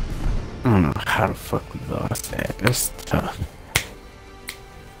 I don't know how the fuck we lost that. That's tough.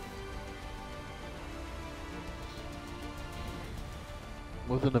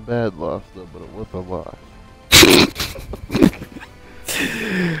 Wasn't a bad loss though, but it was a loss.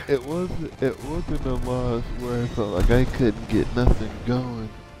 It wasn't a loss where I felt like I couldn't get nothing going.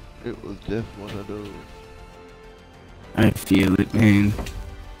 It was just one of those. I feel it, man.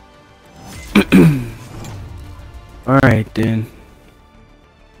 Alright then.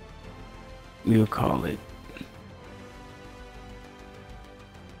 We'll call it.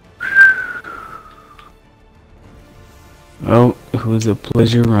 Well, it was a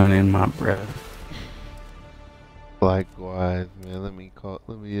pleasure running, my breath. Likewise, man. Let me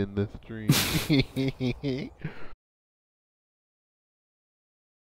end the stream.